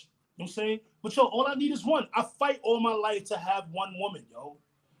rich. You know what I'm saying? But yo, all I need is one. I fight all my life to have one woman, yo.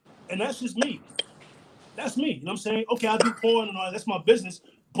 And that's just me. That's me. You know what I'm saying? Okay, I do porn and all that. That's my business.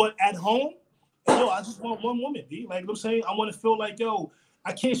 But at home, yo, I just want one woman, B. Like, you know what I'm saying? I want to feel like, yo,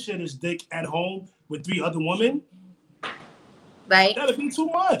 I can't share this dick at home with 3 other women. Right. That'd be too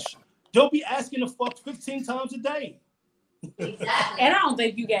much. They'll be asking to fuck 15 times a day. Exactly. And I don't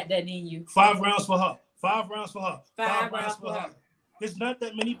think you got that in you. 5 rounds for her. 5 rounds for her. 5 rounds for her. There's not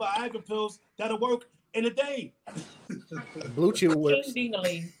that many Viagra pills that'll work in a day. Blue Chew whips.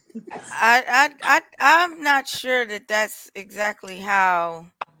 I'm not sure that that's exactly how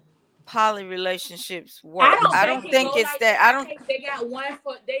poly relationships work. I don't think it's that. I don't think they got one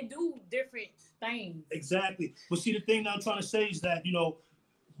for. They do different things. Exactly. But see, the thing that I'm trying to say is that, you know,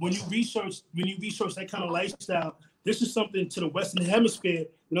 when you research that kind of lifestyle, this is something to the Western Hemisphere. You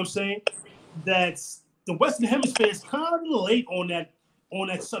know what I'm saying? That's the Western Hemisphere is kind of late on that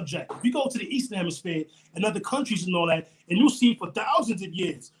subject. If you go to the Eastern Hemisphere and other countries and all that, and you'll see for thousands of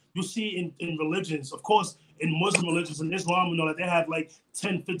years, you'll see in religions, of course, in Muslim religions and Islam and all that, they have like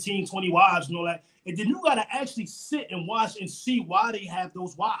 10, 15, 20 wives and all that. And then you got to actually sit and watch and see why they have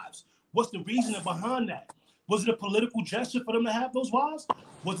those wives. What's the reasoning behind that? Was it a political gesture for them to have those wives?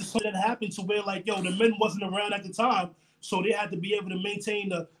 Was it something that happened to where, like, yo, the men wasn't around at the time, so they had to be able to maintain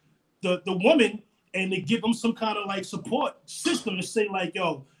the woman and they give them some kind of like support system to say, like,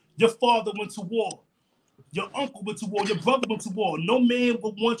 yo, your father went to war. Your uncle went to war. Your brother went to war. No man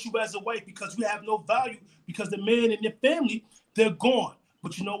will want you as a wife because you have no value. Because the man and their family, they're gone.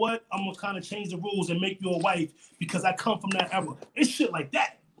 But you know what? I'm gonna kind of change the rules and make you a wife because I come from that era. It's shit like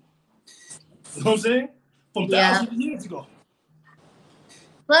that. You know what I'm saying? From thousands of years ago.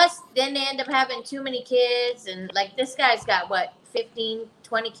 Plus, then they end up having too many kids, and like this guy's got what, 15,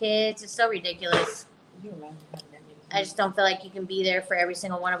 20 kids. It's so ridiculous. I just don't feel like you can be there for every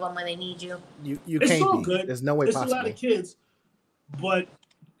single one of them when they need you. You can't be. Good. There's no way possible. It's a lot of kids, but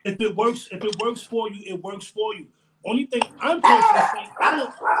if it works for you, it works for you. Only thing I'm personally saying,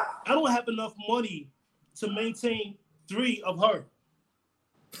 I don't have enough money to maintain 3 of her.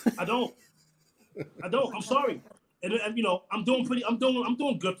 I don't. I'm sorry. And you know, I'm doing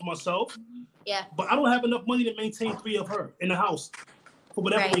good for myself. Yeah. But I don't have enough money to maintain 3 of her in the house for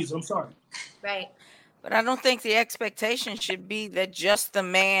whatever reason. I'm sorry. Right. But I don't think the expectation should be that just the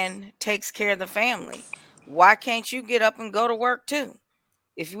man takes care of the family. Why can't you get up and go to work too?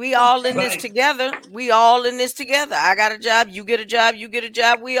 If we all in this together, we all in this together. I got a job, you get a job, you get a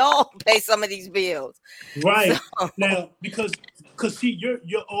job. We all pay some of these bills. Right. So. Now, because see,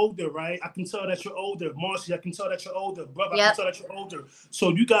 you're older, right? I can tell that you're older. Marcy, I can tell that you're older. Brother, I can tell that you're older. So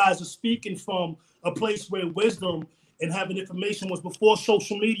you guys are speaking from a place where wisdom and having information was before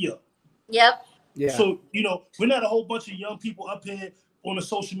social media. Yep. Yeah. So, you know, we're not a whole bunch of young people up here on the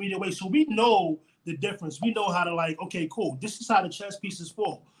social media way. So we know the difference. We know how to okay, cool. This is how the chess pieces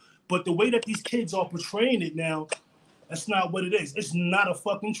fall. But the way that these kids are portraying it now, that's not what it is. It's not a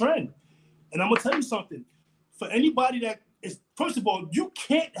fucking trend. And I'm going to tell you something. For anybody that is, first of all, you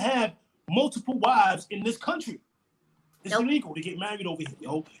can't have multiple wives in this country. It's illegal to get married over here,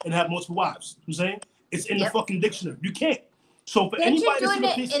 yo, and have multiple wives. You know what I'm saying? It's in the fucking dictionary. You can't. So for anybody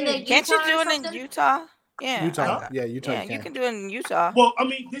that's can't you do it in Utah? Yeah, Utah. Yeah, Utah. Yeah, you can do it in Utah. Well, I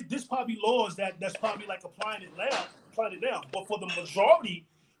mean, this probably laws that's probably applying it now. But for the majority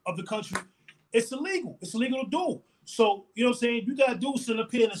of the country, it's illegal. It's illegal to do. So you know what I'm saying? You got dudes sitting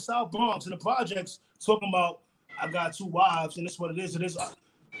up here in the South Bronx in the projects talking about I got 2 wives and it's what it is. It is. I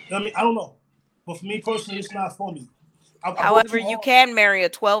mean, I don't know, but for me personally, it's not for me. However, you can marry a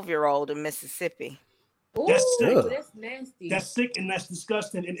 12-year-old in Mississippi. Ooh, that's sick. That's nasty. That's sick and that's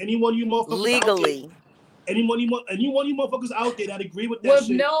disgusting. And anyone you motherfuckers legally, anyone you motherfuckers out there that agree with that with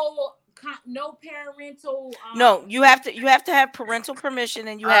shit. no parental. No, you have to have parental permission,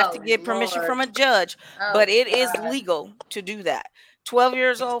 and you have to get permission from a judge. But it is legal to do that. 12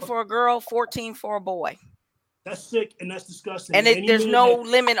 years old for a girl, 14 for a boy. That's sick and that's disgusting. And there's no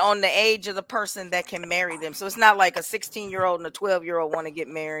limit on the age of the person that can marry them. So it's not like a 16-year-old and a 12-year-old want to get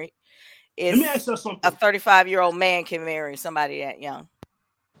married. Let me ask you something. A 35-year-old man can marry somebody that young.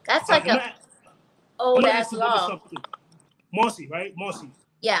 That's like old ass law. Marcy, right? Marcy.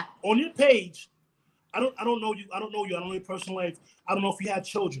 Yeah. On your page, I don't know you. I don't know your personal life. I don't know if you have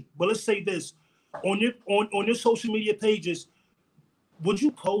children. But let's say this. On your social media pages, would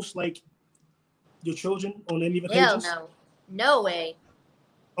you post your children on any of the pages? Hell no. No way.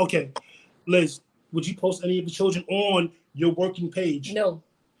 Okay. Liz, would you post any of the children on your working page? No.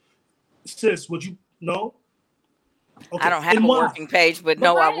 Sis, would you? No? Okay. I don't have a working page, but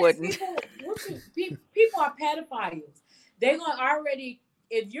no, I wouldn't. People are pedophiles. They're going to already,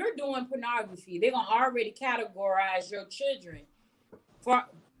 if you're doing pornography, they're going to already categorize your children for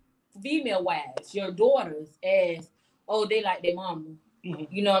female wives, your daughters, as, they like their mama. Mm-hmm.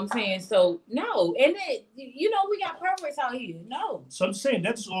 You know what I'm saying? So, no. And then, we got perverts out here. No. So I'm saying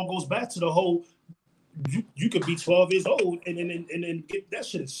that just all goes back to the whole, you could be 12 years old and then get that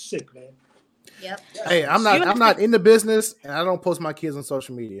shit is sick, man. Yep. Hey, I'm not in the business, and I don't post my kids on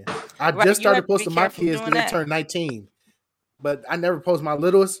social media. I just started posting my kids when they turned 19, but I never post my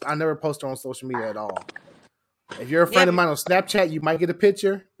littlest. I never post her on social media at all. If you're a friend of mine on Snapchat, you might get a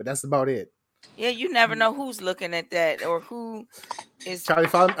picture, but that's about it. Yeah, you never know who's looking at that or who is. Charlie,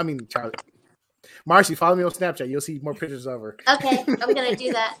 Marcy, follow me on Snapchat. You'll see more pictures of her. Okay, I'm gonna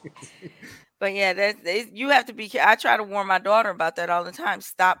do that. But yeah, you have to be. I try to warn my daughter about that all the time.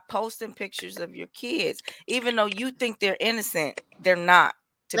 Stop posting pictures of your kids, even though you think they're innocent. They're not.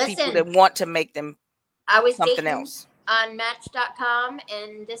 People that want to make them. I was something else on Match.com,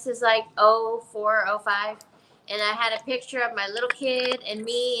 and this is like 04, 05, and I had a picture of my little kid and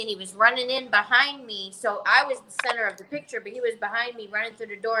me, and he was running in behind me. So I was the center of the picture, but he was behind me, running through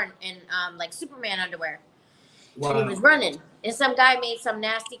the door in like Superman underwear. Wow. And he was running. And some guy made some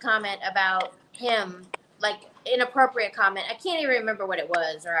nasty comment about him, like inappropriate comment. I can't even remember what it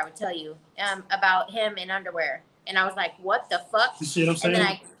was, or I would tell you, about him in underwear. And I was like, what the fuck? You see what I'm saying? And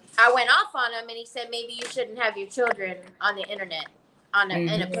then I went off on him, and he said, maybe you shouldn't have your children on the internet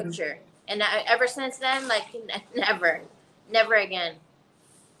in a picture. And ever since then, like never again.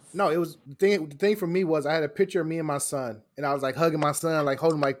 No, it was the thing for me was I had a picture of me and my son, and I was like hugging my son, like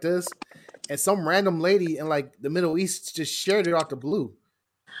holding him like this, and some random lady in like the Middle East just shared it off the blue.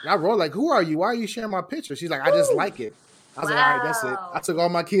 And I wrote like, "Who are you? Why are you sharing my picture?" She's like, "I just like it." I was like, "All right, that's it." I took all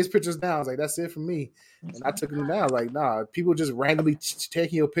my kids' pictures down. I was like, "That's it for me," and I took them down. I was like, nah, people just randomly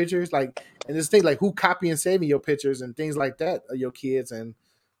taking your pictures, like, and this thing like who copy and saving your pictures and things like that of your kids, and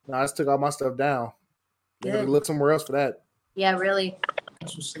no, I just took all my stuff down. They had to look somewhere else for that. Yeah, really.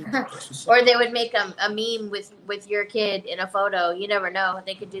 Or they would make a meme with your kid in a photo. You never know.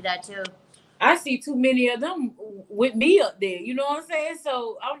 They could do that too. I see too many of them with me up there. You know what I'm saying?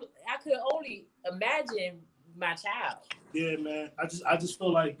 So I could only imagine my child. Yeah, man. I just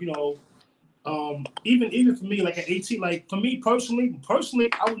feel like, you know, even for me, like at 18, like for me personally,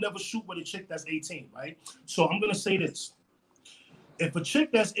 I would never shoot with a chick that's 18, right? So I'm gonna say this: if a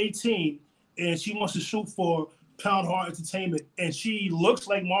chick that's 18 and she wants to shoot for Pound Heart Entertainment and she looks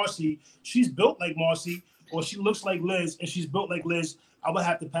like Marcy, she's built like Marcy, or she looks like Liz and she's built like Liz, I would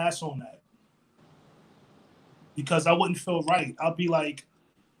have to pass on that because I wouldn't feel right. I'll be like,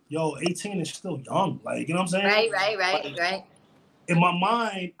 yo, 18 is still young, like, you know what I'm saying? Right. In my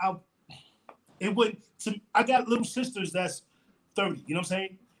mind, I got little sisters that's 30. You know what I'm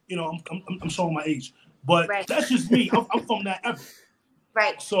saying? You know, I'm showing my age, but that's just me. I'm from that era.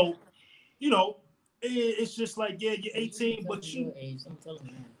 Right. So, you know, it's just like, yeah, you're 18, but you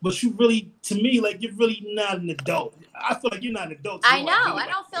really, to me, like, you're really not an adult. I feel like you're not an adult. I know. I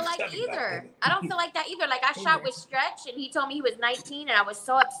don't feel like either. I don't feel like that either. Like, I shot with Stretch, and he told me he was 19, and I was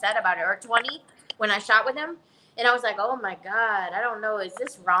so upset about it, or 20 when I shot with him. And I was like, oh, my God, I don't know. Is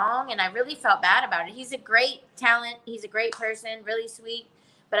this wrong? And I really felt bad about it. He's a great talent. He's a great person, really sweet.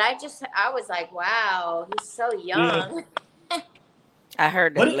 But I was like, wow, he's so young. Yeah. I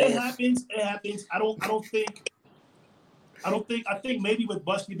heard that. But it happens. It happens. I think maybe with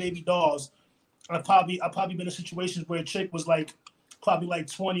Busty Baby Dolls, I've probably been in situations where a chick was like probably like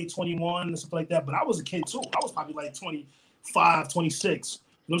 20, 21 and stuff like that. But I was a kid too. I was probably like 25, 26.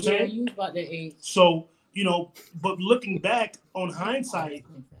 You know what I'm saying? Yeah, you about that age. So, you know, but looking back on hindsight,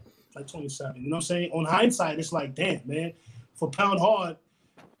 like 27, you know what I'm saying? On hindsight, it's like, damn, man, for Pound Hard,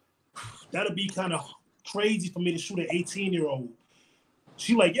 that'd be kind of crazy for me to shoot an 18-year-old.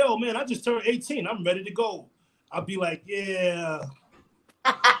 She like, yo, man, I just turned 18. I'm ready to go. I'll be like, yeah.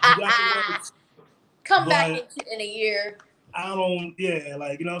 You got the words. Come back in a year. I don't, yeah,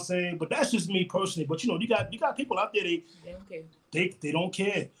 like, you know what I'm saying? But that's just me personally. But, you know, you got people out there, they don't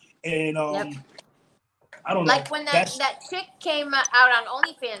care. And I don't know. Like when that chick came out on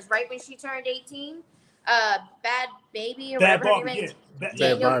OnlyFans, right when she turned 18, Bad Baby or Bad whatever Barbie, her name is,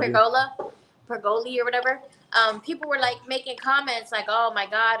 Daniel Pergoli or whatever. People were like making comments like, oh my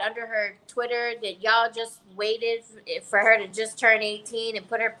God, under her Twitter that y'all just waited for her to just turn 18 and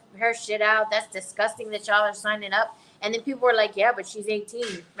put her shit out. That's disgusting that y'all are signing up. And then people were like, yeah, but she's 18.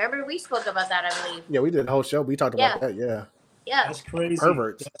 Remember, we spoke about that, I believe. Yeah, we did the whole show. We talked about that, yeah. Yeah. That's crazy.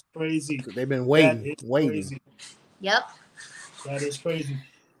 Perverts. That's crazy. They've been waiting. Crazy. Yep. That is crazy.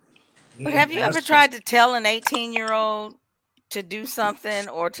 But have you ever tried to tell an 18-year-old to do something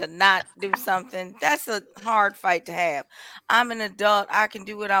or to not do something? That's a hard fight to have. I'm an adult. I can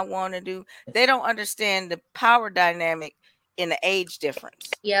do what I want to do. They don't understand the power dynamic in the age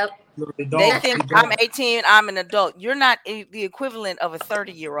difference. Yep. They think I'm 18, I'm an adult. You're not the equivalent of a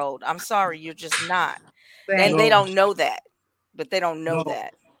 30-year-old. I'm sorry, you're just not. Right. And they don't know that. But they don't know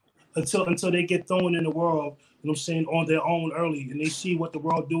that. Until they get thrown in the world, you know what I'm saying, on their own early, and they see what the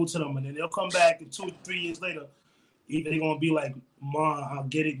world do to them, and then they'll come back and 2 or 3 years later, either they're gonna be like, Ma, I'll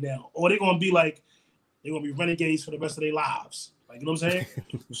get it now. Or they're gonna be like, they're gonna be renegades for the rest of their lives. Like, you know what I'm saying?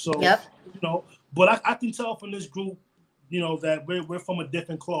 So you know, but I can tell from this group, you know, that we're from a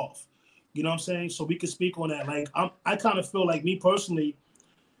different cloth. You know what I'm saying? So we can speak on that. Like I kind of feel like me personally,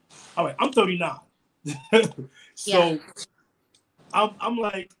 all right, I'm 39. So I'm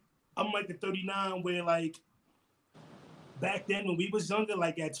like the 39 where like back then when we was younger,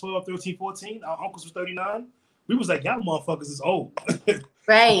 like at 12, 13, 14, our uncles was 39. We was like, y'all motherfuckers is old.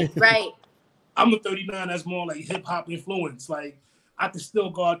 Right. I'm a 39 that's more like hip hop influence. Like I can still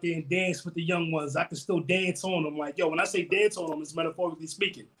go out there and dance with the young ones. I can still dance on them. Like, yo, when I say dance on them, it's metaphorically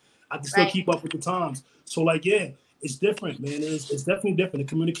speaking. I can still keep up with the times. So like, yeah, it's different, man. It's definitely different. The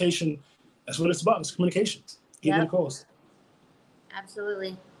communication, that's what it's about. It's communication. Give it a course.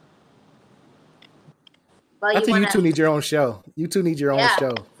 Absolutely. Well, I think you two need your own show. You two need your own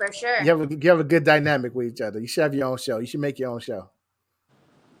show. For sure. You have a good dynamic with each other. You should have your own show. You should make your own show.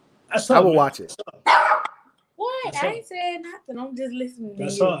 That's I will watch it. What? right. I ain't said nothing. I'm just listening to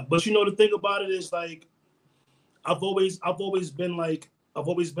That's you. hard. But you know, the thing about it is like, I've always been like,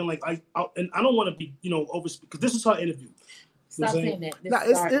 and I don't want to be, over, because this is our interview. Stop saying that. No,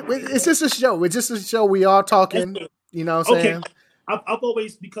 it's just a show. It's just a show. We all talking. You know what I'm saying? I've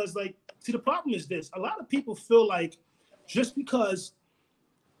always, because like, see, the problem is this: a lot of people feel like just because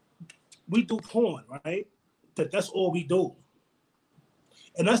we do porn, right, that's all we do,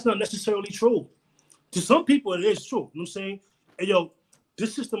 and that's not necessarily true. To some people, it is true. You know what I'm saying? And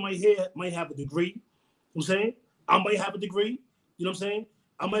this sister might have a degree. You know what I'm saying? I might have a degree. You know what I'm saying?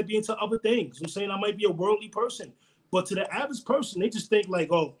 I might be into other things. You know what I'm saying? I might be a worldly person. But to the average person, they just think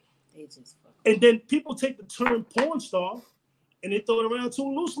like, oh. And then people take the term porn star and they throw it around too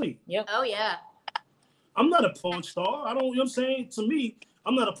loosely. Yep. Oh, yeah. I'm not a porn star. I don't, you know what I'm saying? To me,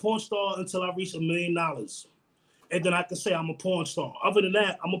 I'm not a porn star until I reach $1 million. And then I can say I'm a porn star. Other than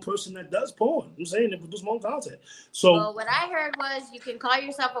that, I'm a person that does porn. I'm saying that produce my own content. So, well, what I heard was you can call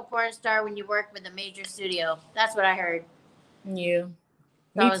yourself a porn star when you work with a major studio. That's what I heard. Yeah.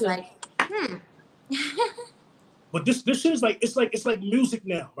 So I was like, But this shit is like, it's like music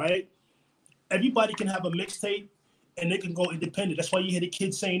now, right? Everybody can have a mixtape and they can go independent. That's why you hear the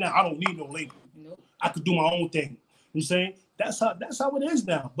kids saying that I don't need no label. Nope. I could do my own thing. You know what I'm saying? That's how it is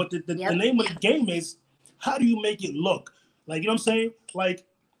now. But the name of the game is, how do you make it look? Like, you know what I'm saying? Like,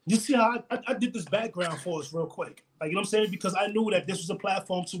 you see how I did this background for us real quick. Like, you know what I'm saying? Because I knew that this was a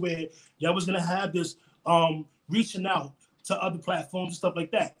platform to where y'all was going to have this reaching out to other platforms and stuff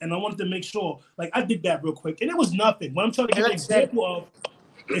like that. And I wanted to make sure, like, I did that real quick. And it was nothing. What I'm trying to give an example of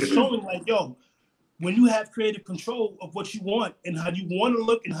is showing, like, when you have creative control of what you want and how you want to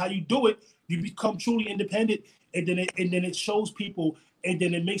look and how you do it, you become truly independent. And then it shows people, and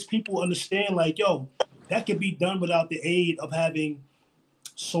then it makes people understand, like, that can be done without the aid of having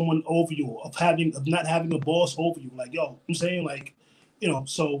someone over you, of not having a boss over you. Like, I'm saying, like,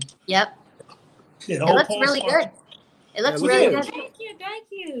 so. Yep. Yeah, it looks really good. It looks really good. Thank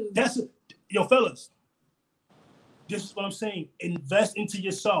you. That's it. Fellas, this is what I'm saying. Invest into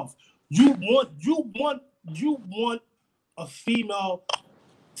yourself. You want a female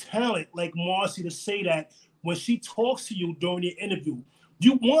talent like Marcy to say that when she talks to you during the interview.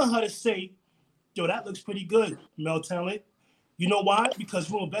 You want her to say, that looks pretty good, male talent. You know why? Because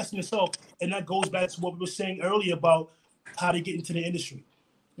you invest in yourself, and that goes back to what we were saying earlier about how to get into the industry.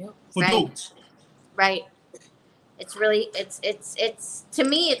 Yep. For dudes. Right. It's really, it's to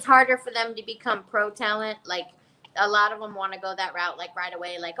me, it's harder for them to become pro talent. Like, a lot of them want to go that route, like, right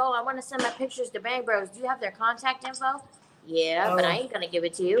away. Like, oh, I want to send my pictures to Bang Bros. Do you have their contact info? Yeah, but I ain't going to give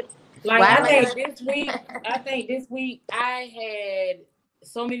it to you. Like, I think this week I had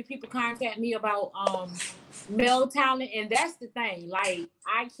so many people contact me about male talent, and that's the thing. Like,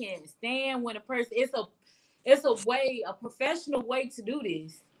 I can't stand when a person, it's a professional way to do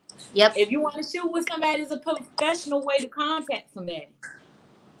this. Yep. If you want to shoot with somebody, it's a professional way to contact somebody.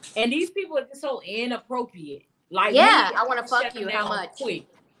 And these people are just so inappropriate. Like, I want to fuck you. How much? Quick.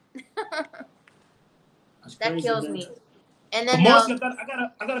 That kills me. And then Marcy,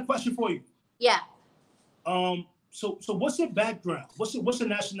 I got a question for you. Yeah. So what's your background? What's your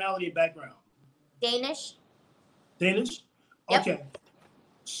nationality and background? Danish. Danish? Yep. Okay.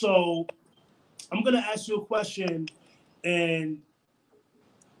 So I'm gonna ask you a question, and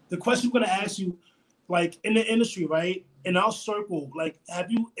the question I'm gonna ask you, like, in the industry, right? In our circle, like,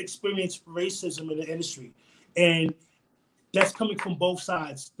 have you experienced racism in the industry? And that's coming from both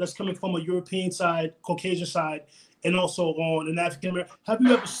sides. That's coming from a European side, Caucasian side, and also on an African American. Have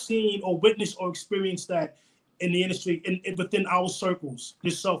you ever seen or witnessed or experienced that in the industry, within our circles,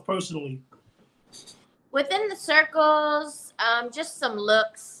 yourself personally? Within the circles, just some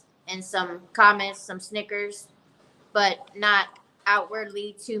looks and some comments, some snickers, but not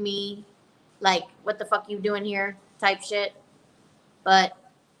outwardly to me, like, what the fuck you doing here type shit. But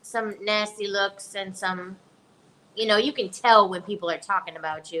some nasty looks and some, you can tell when people are talking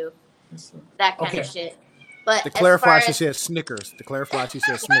about you, that kind of shit. But to clarify, she said Snickers. To clarify, she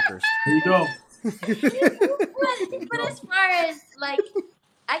said Snickers. There you go. but as far as, like,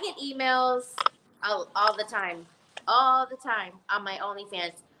 I get emails all the time on my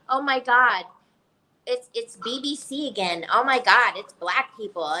OnlyFans. Oh my God, it's BBC again. Oh my God, it's black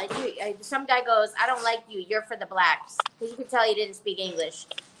people. Some guy goes, I don't like you. You're for the blacks, because you could tell he didn't speak English.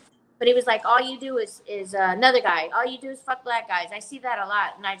 But he was like, all you do is another guy. All you do is fuck black guys. I see that a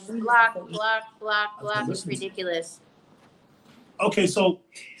lot, and I just block. It's ridiculous. Okay, so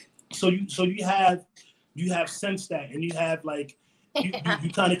you have sensed that, and you have, like, you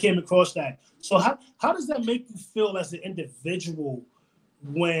kind of came across that. So how does that make you feel as an individual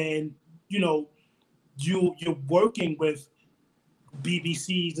when you're working with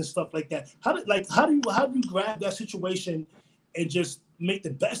BBCs and stuff like that. How do you grab that situation and just make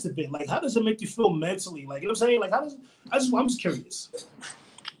the best of it? Like, how does it make you feel mentally? Like, you know what I'm saying? Like, I'm just curious.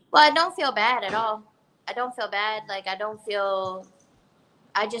 Well, I don't feel bad at all. I don't feel bad. Like, I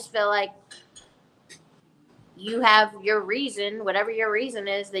just feel like you have your reason, whatever your reason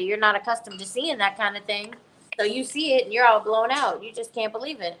is, that you're not accustomed to seeing that kind of thing. So you see it and you're all blown out. You just can't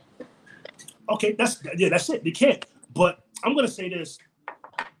believe it. Okay, that's it. They can't. But I'm gonna say this.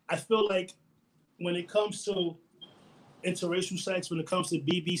 I feel like when it comes to interracial sex, when it comes to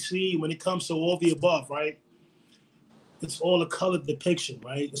BBC, when it comes to all the above, right? It's all a color depiction,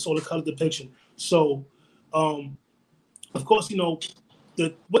 right? It's all a color depiction. So, of course, you know,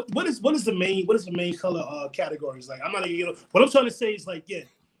 what is the main color categories? Like, I'm not even, you know, what I'm trying to say is like, yeah,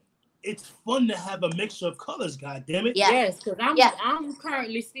 it's fun to have a mixture of colors. God damn it! Yeah. Yes, because I'm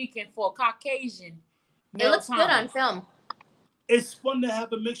currently seeking for Caucasian. It looks good on film. It's fun to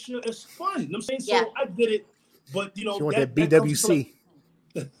have a mixture. It's fun. You know what I'm saying? So Yeah. I did it, but you know, She want that BWC.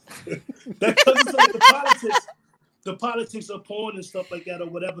 That comes to like the politics of porn and stuff like that or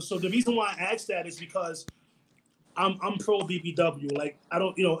whatever. So the reason why I asked that is because I'm pro BBW. Like, I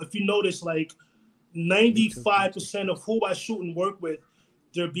don't, you know, if you notice, like 95% of who I shoot and work with,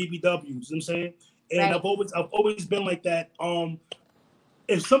 they're BBWs. You know what I'm saying? And Right. I've always been like that.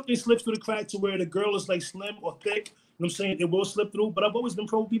 If something slips through the crack to where the girl is like slim or thick, you know what I'm saying, it will slip through. But I've always been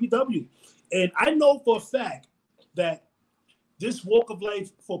pro BBW. And I know for a fact that this walk of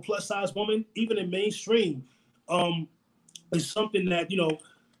life for a plus size woman, even in mainstream, is something that, you know,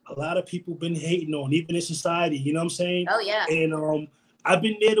 a lot of people been hating on, even in society, you know what I'm saying? Oh, yeah. And I've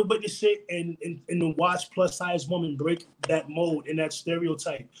been there to witness it and to watch plus size women break that mold and that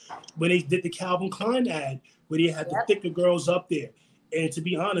stereotype. When they did the Calvin Klein ad, where they had the thicker girls up there. And to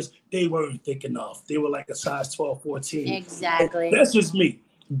be honest, they weren't thick enough. They were like a size 12, 14. Exactly. And that's just me.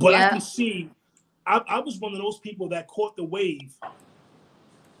 But Yeah. I can see, I was one of those people that caught the wave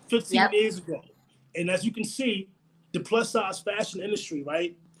 15 years ago. And as you can see, the plus size fashion industry,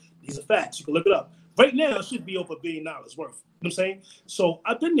 right? These are facts. You can look it up. Right now, it should be over $1 billion worth. You know what I'm saying? So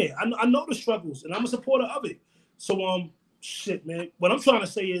I've been there. I know the struggles, and I'm a supporter of it. So, shit, man. What I'm trying to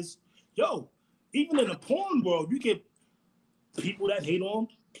say is, yo, even in the porn world, you get people that hate on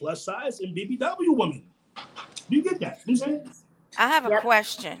plus size and BBW women. You get that? You know what I'm saying? I have a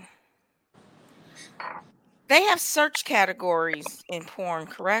question. They have search categories in porn,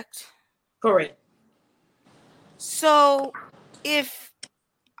 correct? Correct. So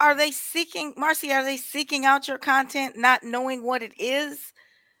are they seeking out your content not knowing what it is?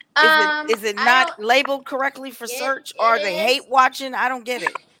 Is it not labeled correctly for search, or they hate watching? I don't get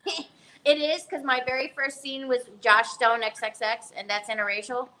it. It is, because my very first scene was Josh Stone XXX, and that's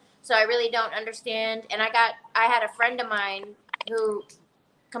interracial. So I really don't understand. And I had a friend of mine who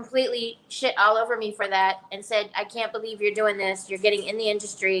completely shit all over me for that and said, I can't believe you're doing this. You're getting in the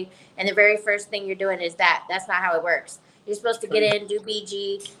industry, and the very first thing you're doing is that. That's not how it works. You're supposed to get in, do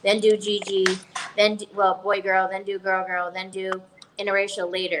BG, then do GG, then boy girl, then do girl girl, then do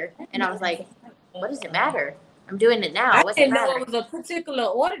interracial later. And I was like, what does it matter? I'm doing it now. What's it didn't know matter? it was a particular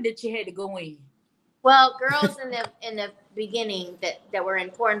order that you had to go in. Well, girls in the beginning that were in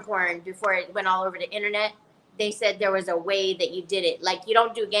porn before it went all over the internet, they said there was a way that you did it. Like, you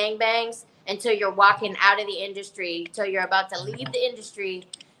don't do gangbangs until you're walking out of the industry, till you're about to leave the industry.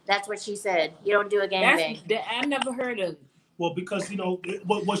 That's what she said. You don't do a gangbang. I never heard of it. Well, because, you know,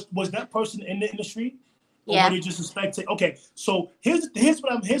 was that person in the industry? Or Yeah. were they just a spectator? Okay, so here's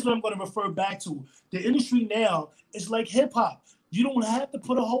what I'm going to refer back to. The industry now is like hip hop. You don't have to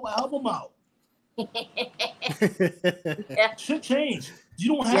put a whole album out. Shit changed.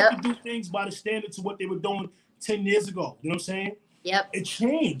 You don't have to do things by the standards of what they were doing 10 years ago. You know what I'm saying? Yep. It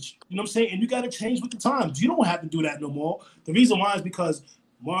changed. You know what I'm saying? And you got to change with the times. You don't have to do that no more. The reason why is because,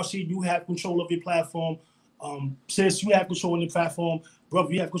 Marcy, you have control of your platform. Sis, you have control of your platform.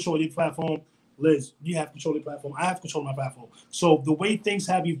 Brother, you have control of your platform. Liz, you have control of your platform. I have control of my platform. So the way things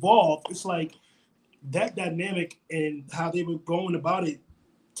have evolved, it's like that dynamic and how they were going about it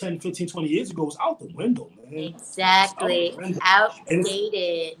 10, 15, 20 years ago was out the window, man. Exactly.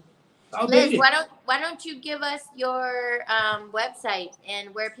 Outdated. Liz, why don't you give us your website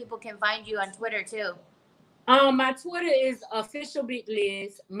and where people can find you on Twitter too? My Twitter is official Big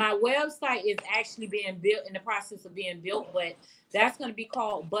Liz. My website is actually being built, in the process of being built, but that's going to be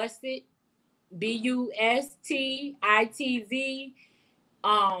called Busted, BUSTITV,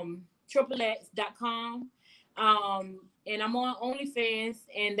 XXX.com. And I'm on OnlyFans,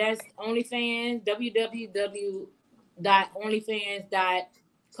 and that's OnlyFans,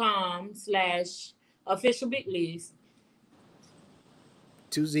 www.onlyfans.com/ Official Big Liz.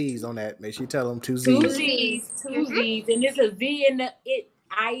 2 Z's on that. Make sure you tell them 2 Two Z's. Z's, two Z's, and it's a Z in the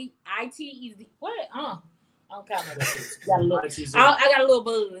ITEZ. What? I'm kind of got a little. I got a little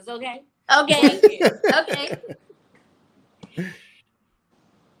buzz. Okay. Okay.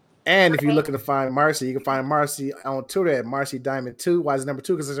 And if you're looking to find Marcy, you can find Marcy on Twitter at Marcy Diamond 2. Why is it number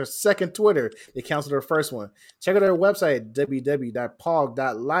 2? Because it's her second Twitter. They canceled her first one. Check out her website at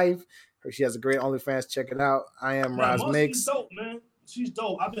www.pog.life. She has a great OnlyFans. Check it out. I am Roz Mix. She's dope, man. She's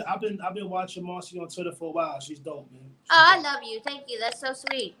dope. I've been watching Marcy on Twitter for a while. She's dope, man. I love you. Thank you. That's so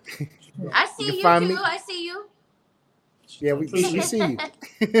sweet. I see you too. I see you. Yeah, we see you.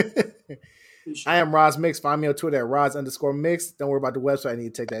 I am Roz Mix. Find me on Twitter at Roz_Mix. Don't worry about the website. I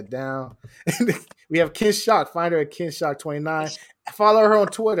need to take that down. We have Ken Shock. Find her at KenShock29. Follow her on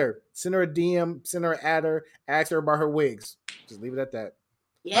Twitter. Send her a DM. Send her an adder. Ask her about her wigs. Just leave it at that.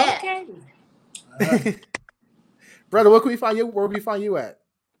 Yeah. Okay. Brother, where can we find you? Where can we find you at?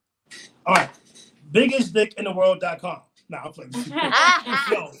 All right. BiggestDickInTheWorld.com. Nah, I'm playing.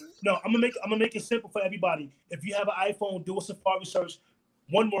 No, I'm gonna make it simple for everybody. If you have an iPhone, do a Safari search.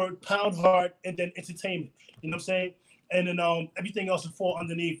 One word, Pound Hard, and then entertainment. You know what I'm saying? And then everything else will fall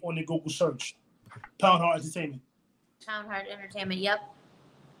underneath on the Google search. Pound Hard Entertainment. Pound Hard Entertainment, yep.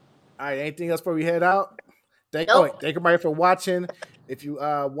 All right, anything else before we head out? Thank everybody for watching. If you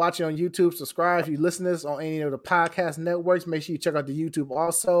watching on YouTube, subscribe. If you listen to this on any of the podcast networks, make sure you check out the YouTube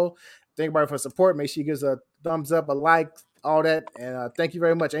also. Thank everybody for support. Make sure you give us a thumbs up, a like, all that. And thank you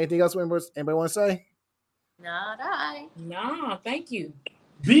very much. Anything else anybody want to say? No, thank you.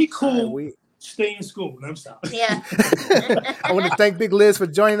 Be cool. Stay in school. I'm sorry. Yeah. I want to thank Big Liz for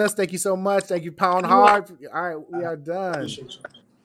joining us. Thank you so much. Thank you, Pound Hard. All right, we are done.